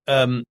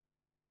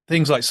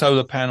things like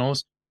solar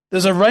panels.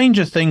 There's a range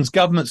of things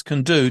governments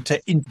can do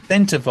to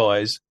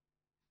incentivize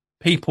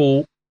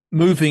people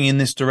moving in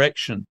this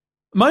direction.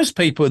 Most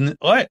people, and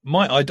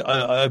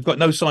I've got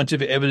no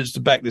scientific evidence to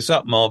back this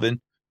up,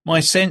 Marvin. My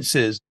sense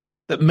is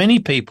that many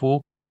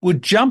people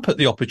would jump at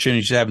the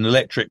opportunity to have an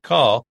electric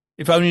car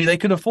if only they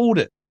could afford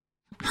it.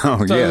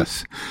 Oh, so,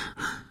 yes.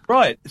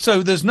 Right.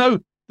 So there's no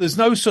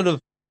sort of,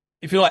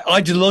 if you like,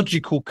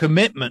 ideological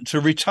commitment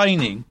to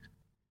retaining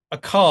a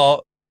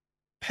car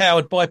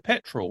powered by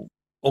petrol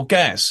or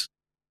gas.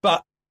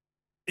 But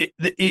it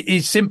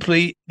is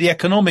simply the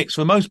economics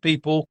for most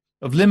people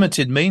of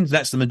limited means.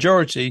 That's the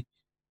majority.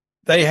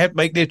 They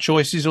make their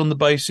choices on the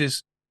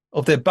basis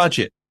of their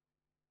budget.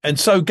 And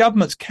so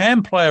governments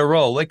can play a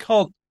role. They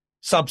can't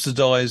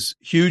subsidize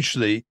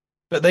hugely,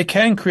 but they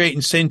can create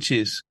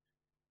incentives.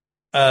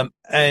 I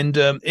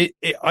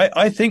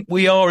think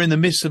we are in the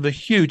midst of a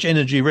huge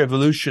energy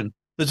revolution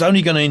that's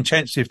only going to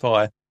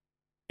intensify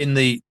in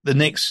the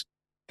next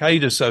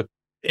decade or so.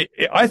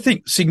 I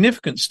think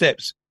significant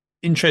steps,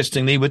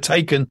 interestingly, were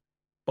taken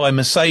by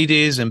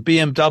Mercedes and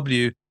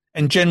BMW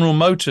and General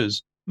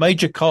Motors,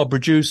 major car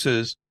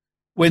producers,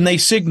 when they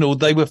signaled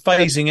they were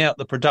phasing out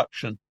the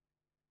production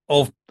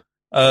of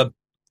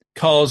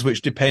cars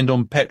which depend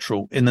on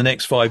petrol in the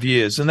next 5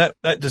 years. And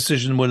that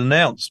decision was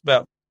announced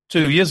about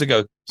 2 years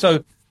ago.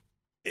 So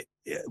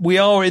we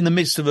are in the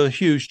midst of a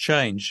huge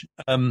change.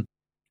 And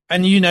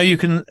you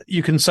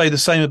can say the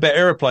same about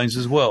aeroplanes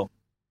as well.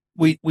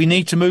 We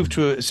need to move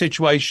to a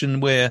situation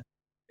where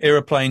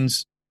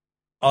aeroplanes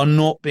are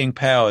not being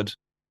powered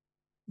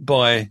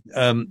by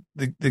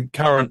the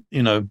current,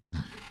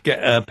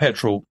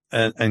 petrol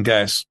and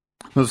gas.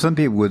 Well, some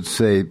people would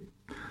say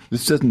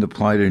this doesn't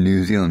apply to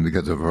New Zealand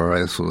because of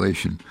our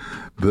isolation,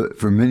 but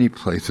for many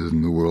places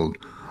in the world,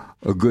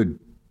 a good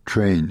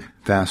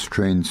fast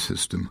train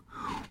system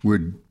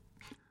would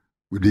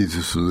be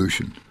the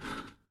solution.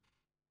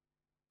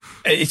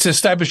 It's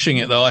establishing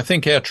it, though. I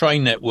think our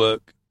train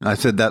network. I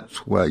said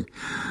that's why.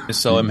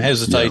 So I'm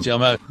hesitating.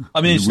 Yeah.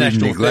 I'm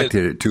international. We've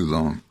neglected it too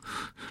long.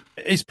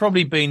 It's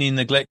probably been in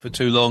neglect for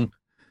too long.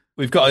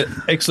 We've got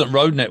an excellent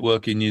road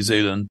network in New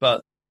Zealand,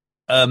 but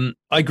I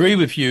agree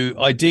with you.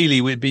 Ideally,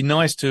 it would be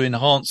nice to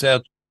enhance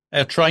our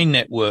train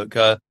network.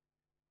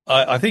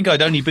 I think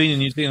I'd only been in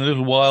New Zealand a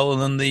little while,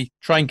 and then the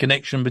train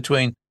connection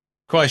between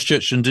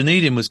Christchurch and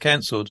Dunedin was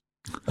cancelled.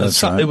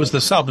 Right. It was the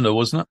Southerner,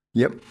 wasn't it?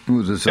 Yep, it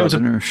was the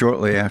Southerner.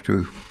 Shortly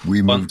after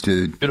we moved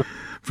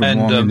from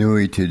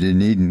Wanganui to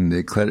Dunedin,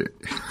 they cut it.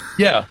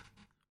 Yeah,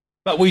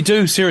 but we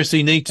do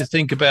seriously need to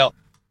think about,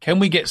 can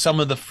we get some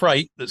of the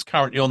freight that's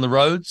currently on the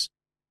roads,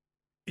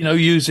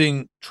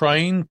 using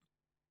train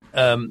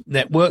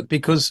network,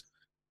 because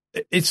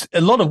it's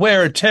a lot of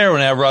wear and tear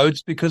on our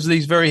roads because of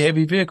these very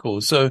heavy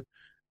vehicles. So,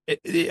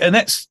 and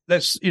that's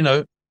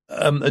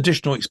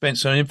additional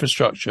expense on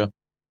infrastructure.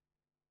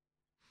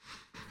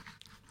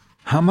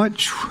 How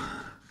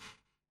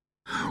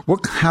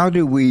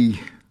do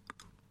we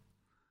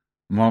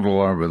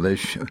model our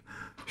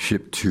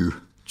relationship to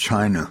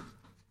China?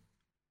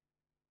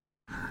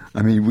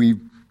 I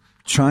mean,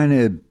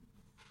 China,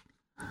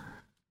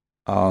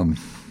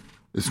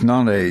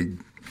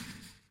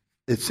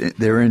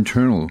 their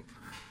internal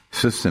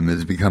system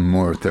has become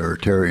more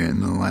authoritarian in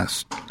the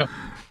last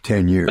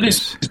 10 years. But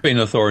it's been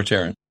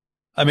authoritarian.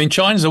 I mean,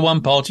 China's a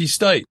one-party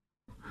state.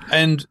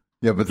 And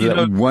yeah, but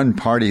one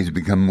party has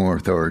become more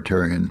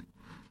authoritarian.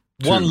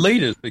 One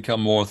leader's become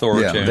more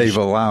authoritarian.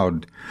 Yeah,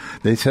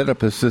 they set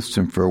up a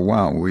system for a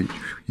while where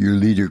your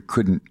leader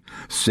couldn't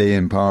stay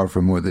in power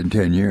for more than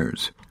 10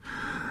 years.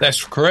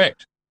 That's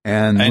correct.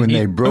 And when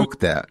they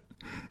broke that,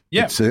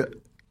 yeah.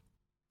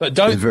 But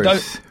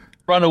don't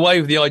run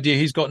away with the idea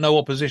he's got no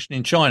opposition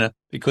in China,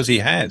 because he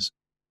has.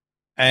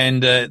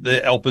 And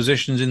the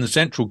opposition's in the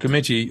Central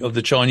Committee of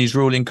the Chinese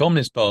ruling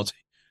Communist Party.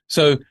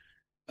 So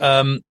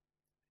I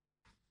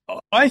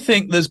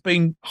think there's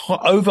been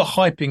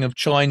overhyping of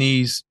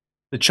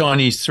the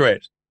Chinese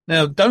threat.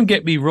 Now, don't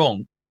get me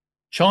wrong.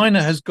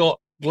 China has got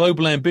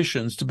global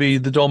ambitions to be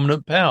the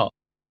dominant power.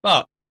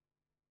 But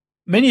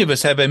many of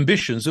us have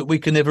ambitions that we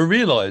can never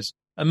realize.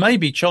 And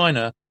maybe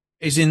China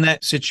is in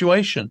that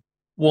situation.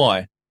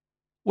 Why?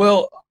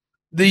 Well,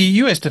 the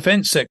U.S.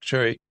 Defense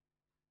Secretary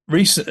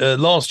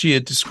last year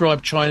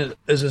described China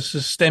as a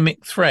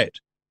systemic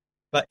threat.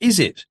 But is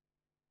it?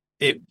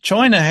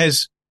 China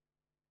has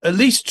at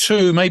least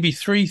two, maybe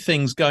three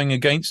things going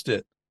against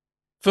it.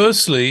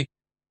 Firstly,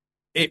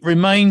 it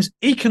remains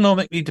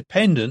economically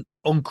dependent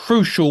on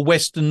crucial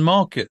Western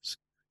markets.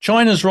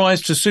 China's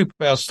rise to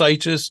superpower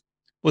status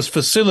was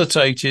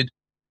facilitated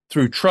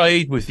through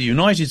trade with the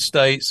United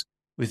States,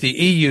 with the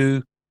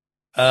EU,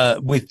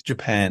 with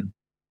Japan.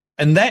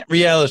 And that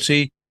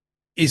reality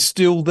is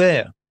still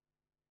there.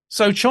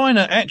 So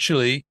China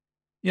actually,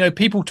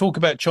 people talk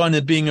about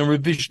China being a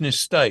revisionist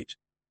state.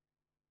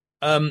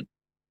 I'm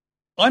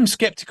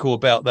skeptical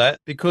about that,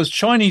 because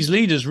Chinese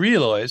leaders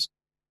realize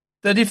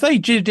that if they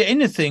did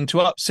anything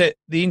to upset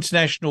the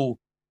international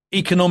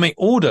economic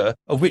order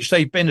of which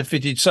they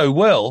benefited so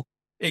well,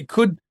 it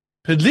could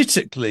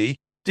politically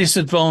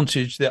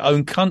disadvantage their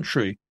own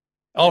country.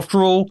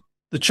 After all,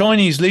 the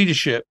Chinese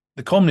leadership,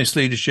 the communist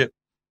leadership,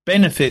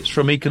 benefits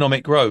from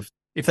economic growth.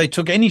 If they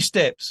took any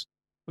steps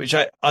which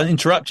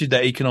interrupted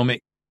that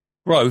economic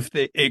growth,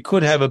 it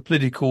could have a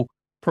political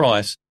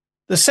price.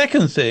 The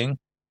second thing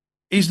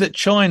is that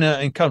China,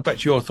 and comes back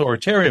to your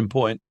authoritarian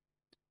point,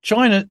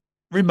 China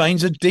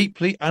remains a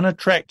deeply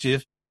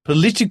unattractive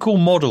political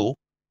model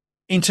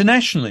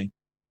internationally.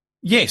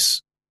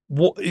 Yes,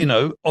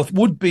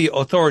 would-be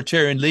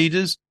authoritarian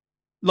leaders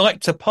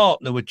like to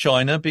partner with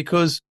China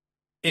because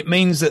it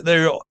means that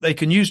they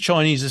can use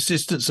Chinese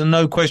assistance and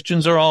no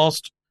questions are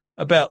asked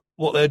about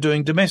what they're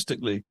doing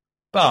domestically.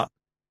 But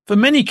for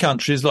many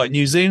countries like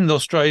New Zealand,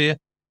 Australia,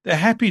 they're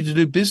happy to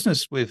do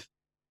business with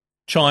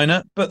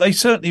China, but they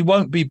certainly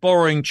won't be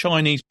borrowing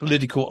Chinese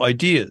political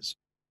ideas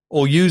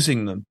or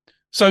using them.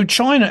 So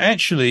China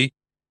actually,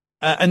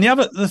 and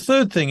the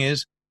third thing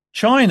is,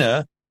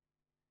 China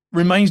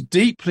remains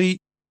deeply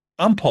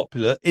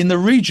unpopular in the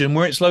region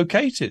where it's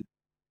located.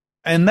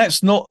 And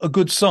that's not a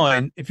good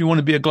sign if you want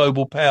to be a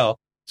global power.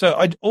 So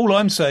all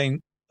I'm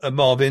saying,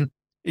 Marvin,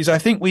 is I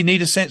think we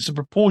need a sense of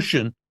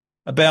proportion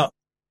about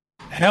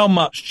how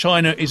much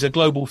China is a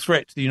global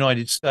threat to the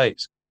United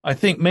States. I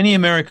think many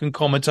American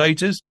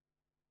commentators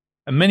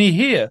and many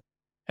here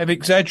have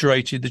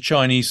exaggerated the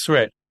Chinese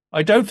threat.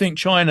 I don't think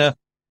China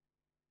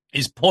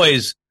is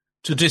poised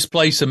to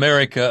displace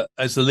America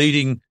as the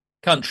leading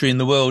country in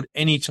the world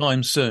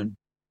anytime soon.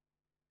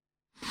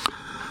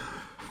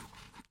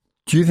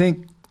 Do you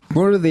think,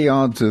 what are the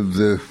odds of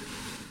the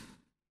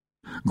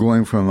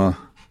going from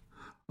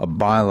a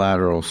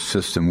bilateral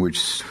system,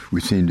 which we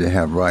seem to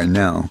have right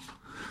now,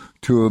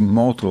 to a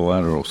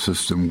multilateral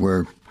system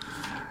where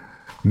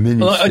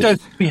many I don't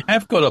think we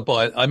have got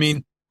a I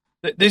mean,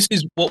 this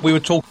is what we were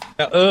talking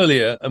about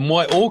earlier, and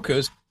why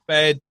Aukus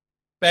bad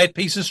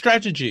piece of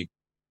strategy,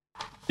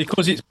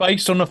 because it's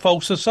based on a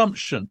false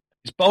assumption.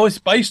 It's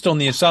based on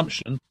the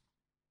assumption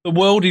the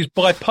world is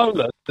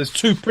bipolar. There's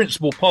two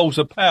principal poles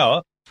of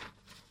power,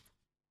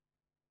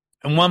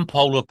 and one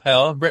pole of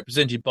power,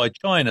 represented by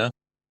China,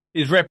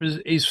 is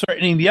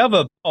threatening the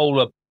other pole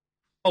of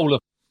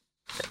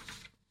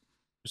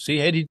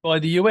headed by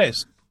the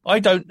US. I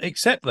don't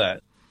accept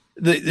that.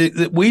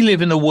 We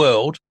live in a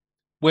world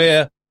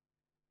where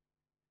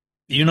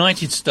the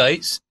United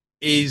States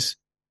is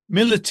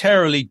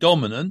militarily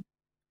dominant,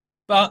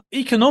 but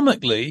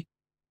economically,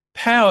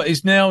 power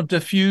is now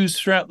diffused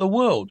throughout the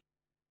world.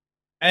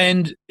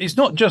 And it's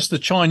not just the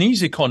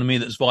Chinese economy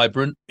that's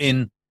vibrant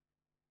in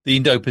the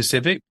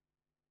Indo-Pacific.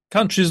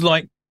 Countries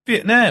like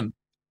Vietnam,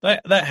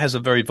 that has a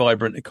very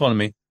vibrant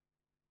economy.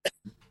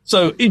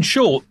 So, in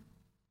short,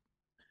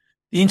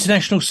 the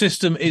international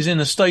system is in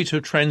a state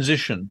of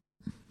transition.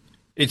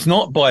 It's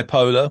not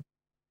bipolar.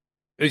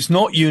 It's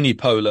not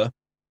unipolar.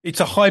 It's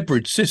a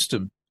hybrid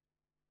system.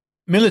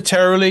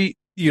 Militarily,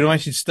 the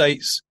United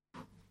States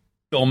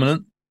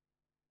dominant.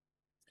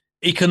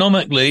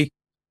 Economically,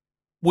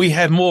 we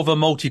have more of a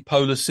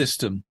multipolar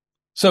system.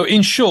 So,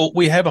 in short,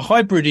 we have a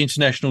hybrid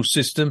international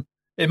system.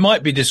 It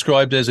might be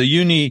described as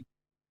a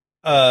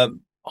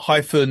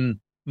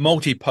hyphen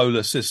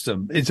multipolar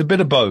system. It's a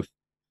bit of both.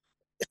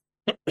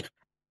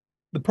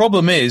 The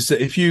problem is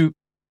that if you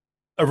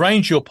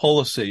arrange your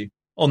policy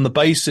on the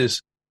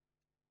basis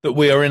that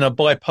we are in a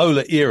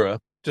bipolar era,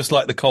 just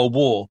like the Cold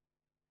War,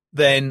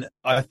 then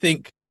I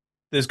think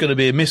there's going to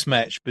be a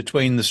mismatch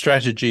between the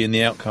strategy and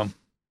the outcome.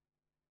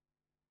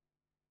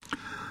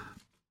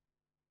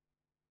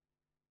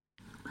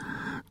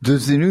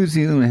 Does the New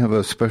Zealand have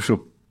a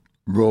special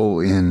role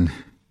in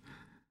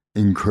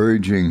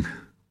encouraging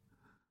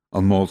a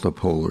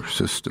multipolar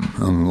system,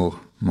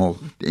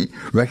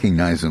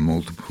 recognize a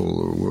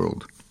multipolar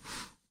world?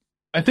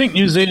 I think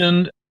New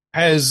Zealand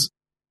has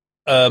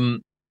a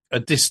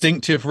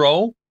distinctive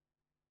role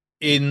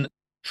in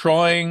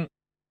trying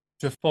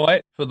to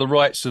fight for the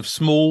rights of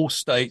small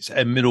states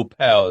and middle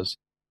powers.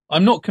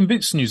 I'm not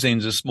convinced New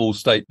Zealand's a small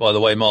state, by the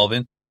way,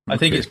 Marvin. I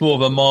think it's more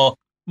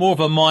of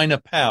a minor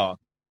power.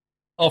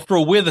 After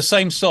all, we're the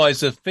same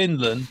size as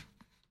Finland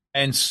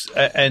and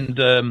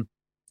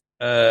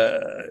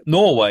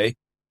Norway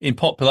in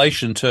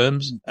population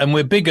terms, and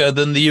we're bigger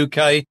than the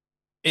UK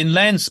in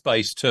land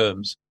space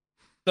terms.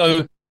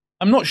 So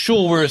I'm not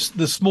sure we're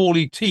the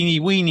smally,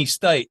 teeny-weeny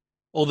state,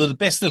 or the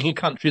best little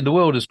country in the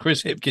world, as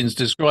Chris Hipkins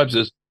describes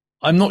us.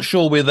 I'm not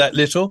sure we're that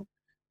little.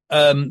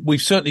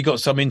 We've certainly got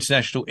some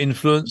international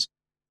influence,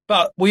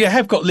 but we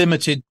have got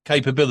limited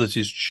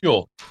capabilities,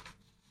 sure.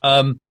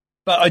 But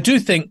I do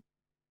think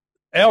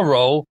our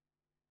role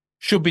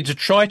should be to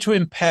try to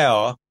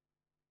empower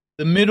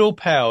the middle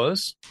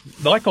powers,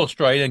 like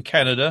Australia and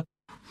Canada,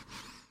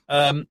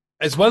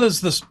 as well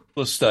as the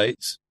smaller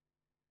states,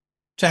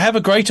 to have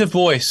a greater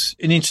voice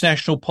in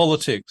international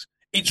politics.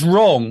 It's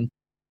wrong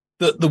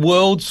that the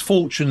world's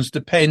fortunes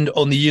depend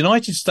on the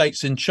United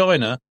States and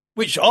China,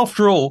 which,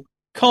 after all,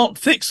 can't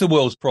fix the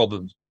world's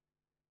problems.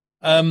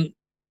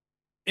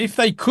 If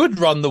they could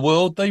run the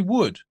world, they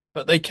would,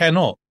 but they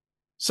cannot.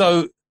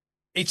 So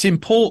it's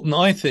important,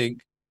 I think,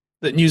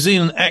 that New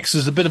Zealand acts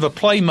as a bit of a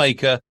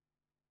playmaker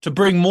to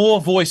bring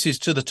more voices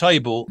to the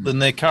table than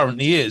there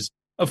currently is.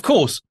 Of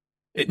course,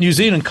 New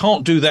Zealand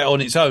can't do that on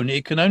its own.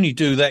 It can only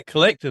do that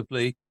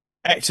collectively,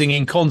 acting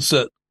in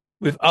concert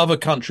with other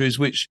countries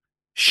which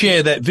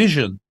share that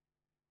vision.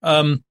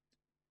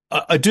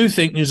 I do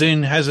think New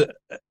Zealand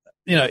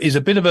is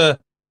a bit of a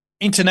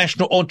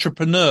international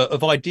entrepreneur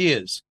of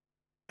ideas.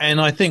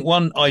 And I think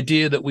one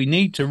idea that we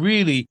need to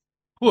really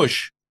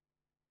push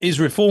is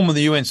reform of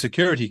the UN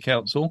Security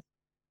Council.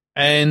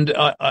 And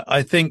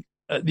I think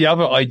the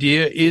other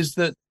idea is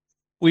that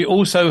we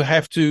also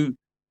have to,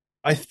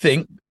 I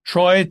think,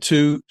 try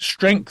to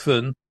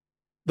strengthen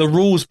the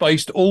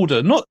rules-based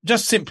order, not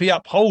just simply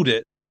uphold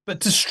it, but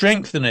to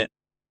strengthen it,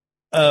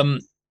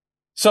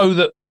 so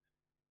that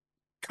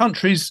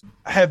countries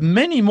have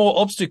many more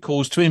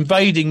obstacles to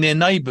invading their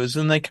neighbours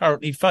than they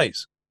currently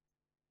face.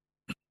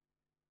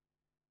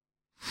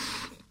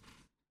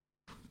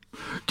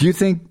 Do you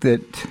think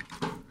that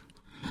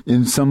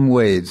in some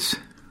ways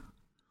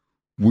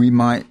we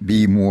might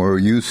be more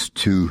used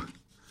to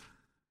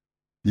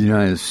the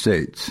United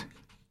States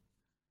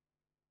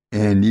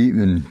and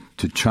even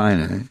to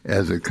China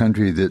as a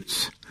country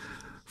that's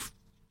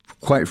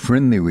quite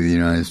friendly with the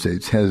United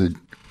States, has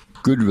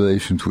good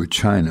relations with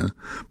China,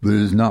 but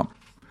is not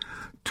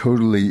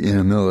totally in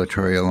a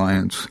military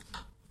alliance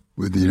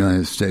with the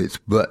United States,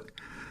 but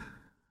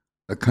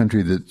a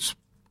country that's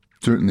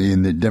certainly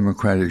in the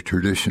democratic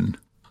tradition.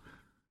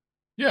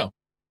 Yeah,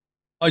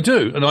 I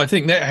do. And I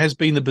think that has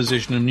been the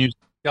position of New Zealand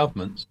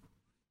governments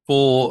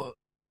for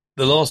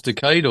the last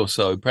decade or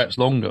so, perhaps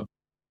longer.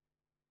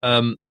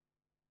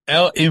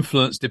 Our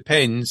influence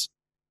depends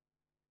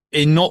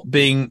in not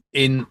being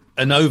in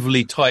an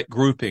overly tight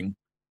grouping.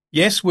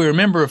 Yes, we're a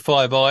member of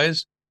Five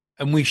Eyes,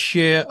 and we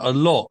share a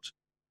lot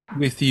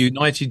with the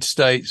United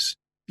States,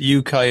 the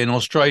UK, and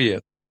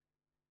Australia.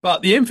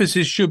 But the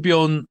emphasis should be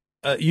on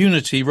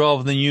unity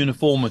rather than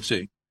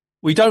uniformity.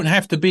 We don't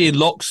have to be in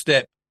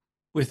lockstep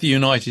with the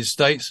United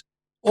States,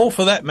 or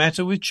for that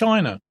matter, with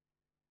China.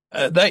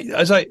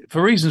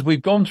 For reasons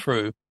we've gone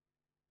through,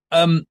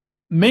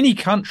 many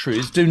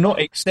countries do not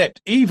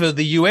accept either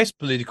the US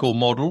political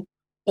model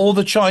or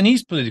the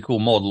Chinese political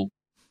model.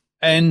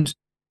 And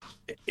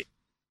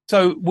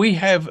so we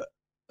have,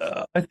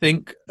 I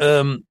think,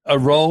 a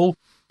role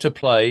to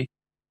play,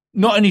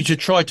 not only to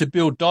try to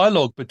build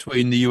dialogue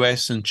between the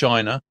US and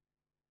China,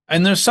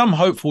 and there are some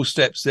hopeful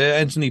steps there.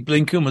 Anthony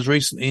Blinken was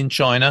recently in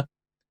China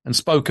and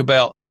spoke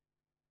about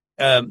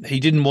he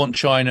didn't want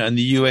China and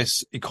the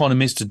US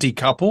economies to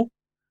decouple.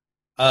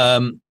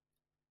 I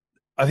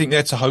think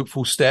that's a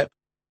hopeful step.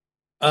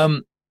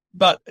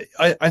 But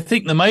I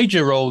think the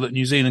major role that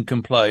New Zealand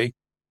can play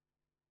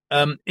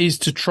is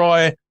to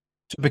try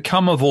to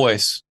become a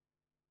voice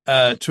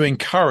to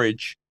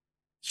encourage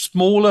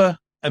smaller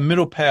and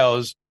middle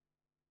powers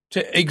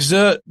to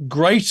exert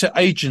greater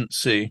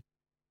agency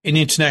in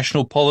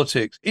international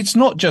politics. It's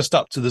not just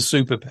up to the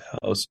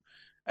superpowers.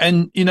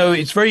 And, you know,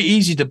 it's very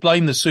easy to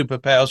blame the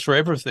superpowers for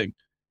everything.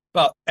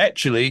 But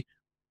actually,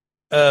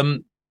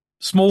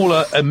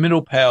 smaller and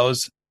middle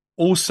powers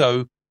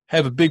also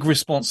have a big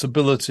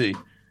responsibility.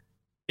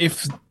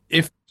 If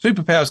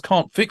superpowers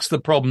can't fix the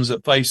problems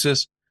that face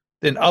us,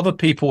 then other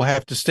people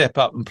have to step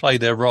up and play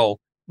their role.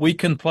 We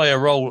can play a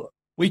role.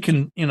 We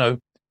can, you know,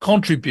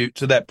 contribute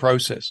to that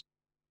process.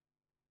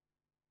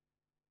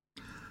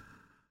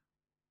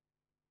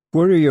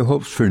 What are your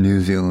hopes for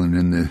New Zealand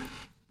in the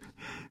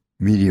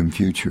medium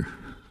future?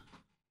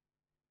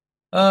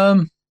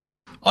 I'm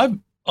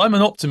an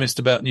optimist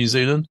about New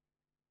Zealand.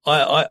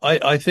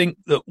 I think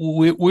that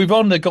we've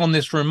undergone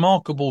this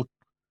remarkable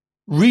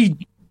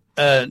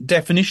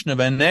definition of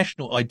our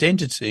national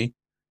identity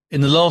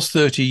in the last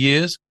 30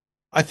 years.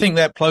 I think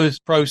that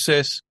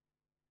process,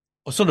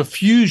 a sort of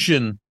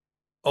fusion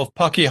of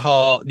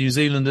Pakeha New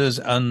Zealanders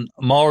and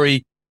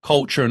Maori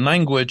culture and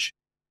language,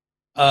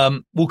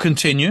 will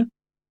continue.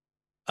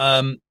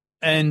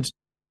 And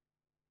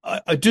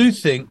I do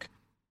think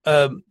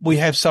we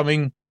have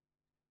something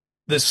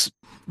that's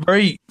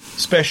very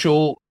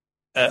special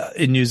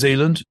in New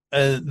Zealand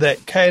that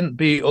can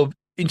be of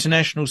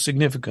international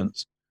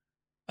significance.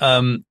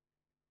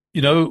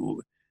 You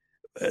know,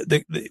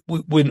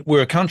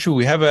 we're a country,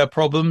 we have our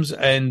problems,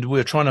 and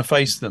we're trying to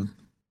face them.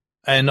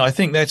 And I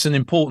think that's an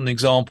important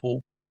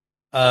example.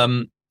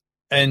 And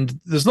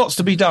there's lots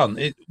to be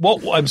done.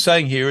 What I'm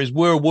saying here is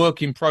we're a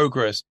work in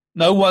progress.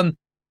 No one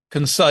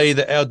can say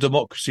that our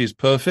democracy is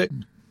perfect.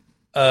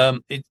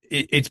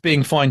 It's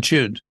being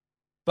fine-tuned.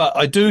 But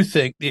I do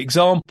think the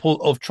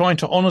example of trying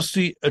to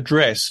honestly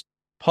address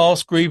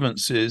past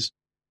grievances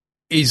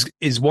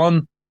is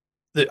one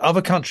that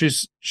other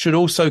countries should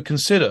also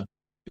consider.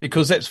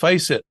 Because let's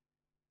face it,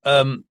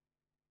 Maori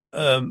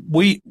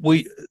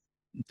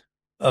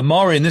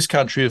in this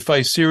country have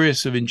faced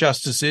serious of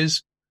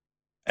injustices,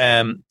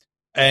 and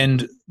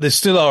there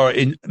still are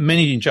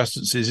many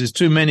injustices. There's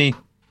too many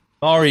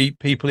Maori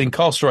people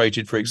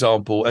incarcerated, for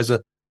example, as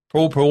a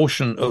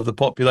proportion of the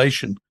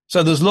population.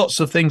 So there's lots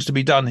of things to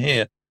be done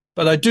here.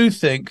 But I do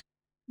think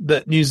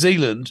that New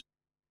Zealand,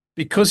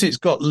 because it's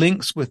got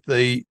links with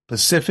the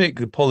Pacific,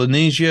 the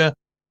Polynesia,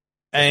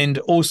 and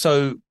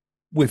also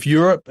with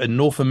Europe and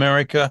North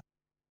America,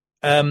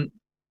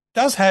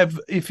 does have,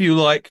 if you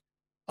like,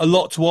 a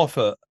lot to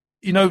offer.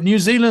 You know, New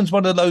Zealand's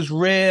one of those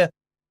rare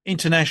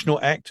international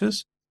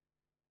actors.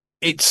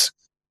 It's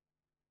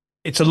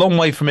a long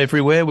way from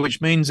everywhere,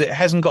 which means it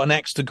hasn't got an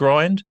axe to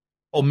grind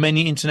on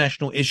many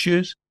international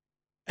issues.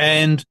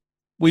 And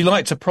we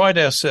like to pride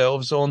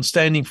ourselves on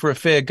standing for a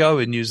fair go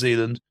in New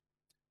Zealand.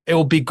 It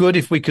would be good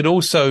if we could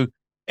also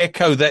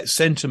echo that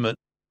sentiment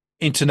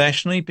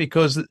internationally,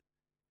 because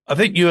I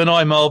think you and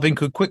I, Marvin,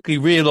 could quickly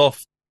reel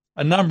off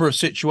a number of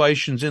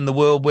situations in the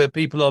world where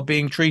people are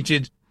being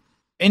treated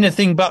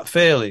anything but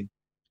fairly.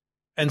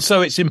 And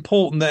so it's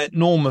important that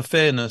norm of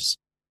fairness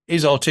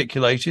is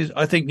articulated.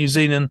 I think New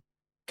Zealand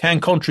can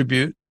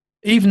contribute,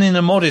 even in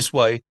a modest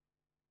way,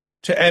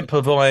 to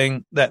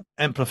amplifying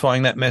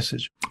that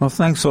message. Well,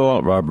 thanks a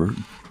lot, Robert.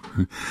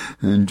 I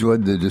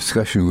enjoyed the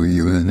discussion with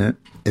you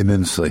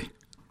immensely.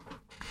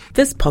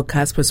 This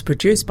podcast was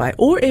produced by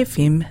OAR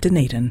FM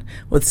Dunedin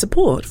with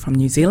support from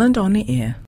New Zealand On the Air.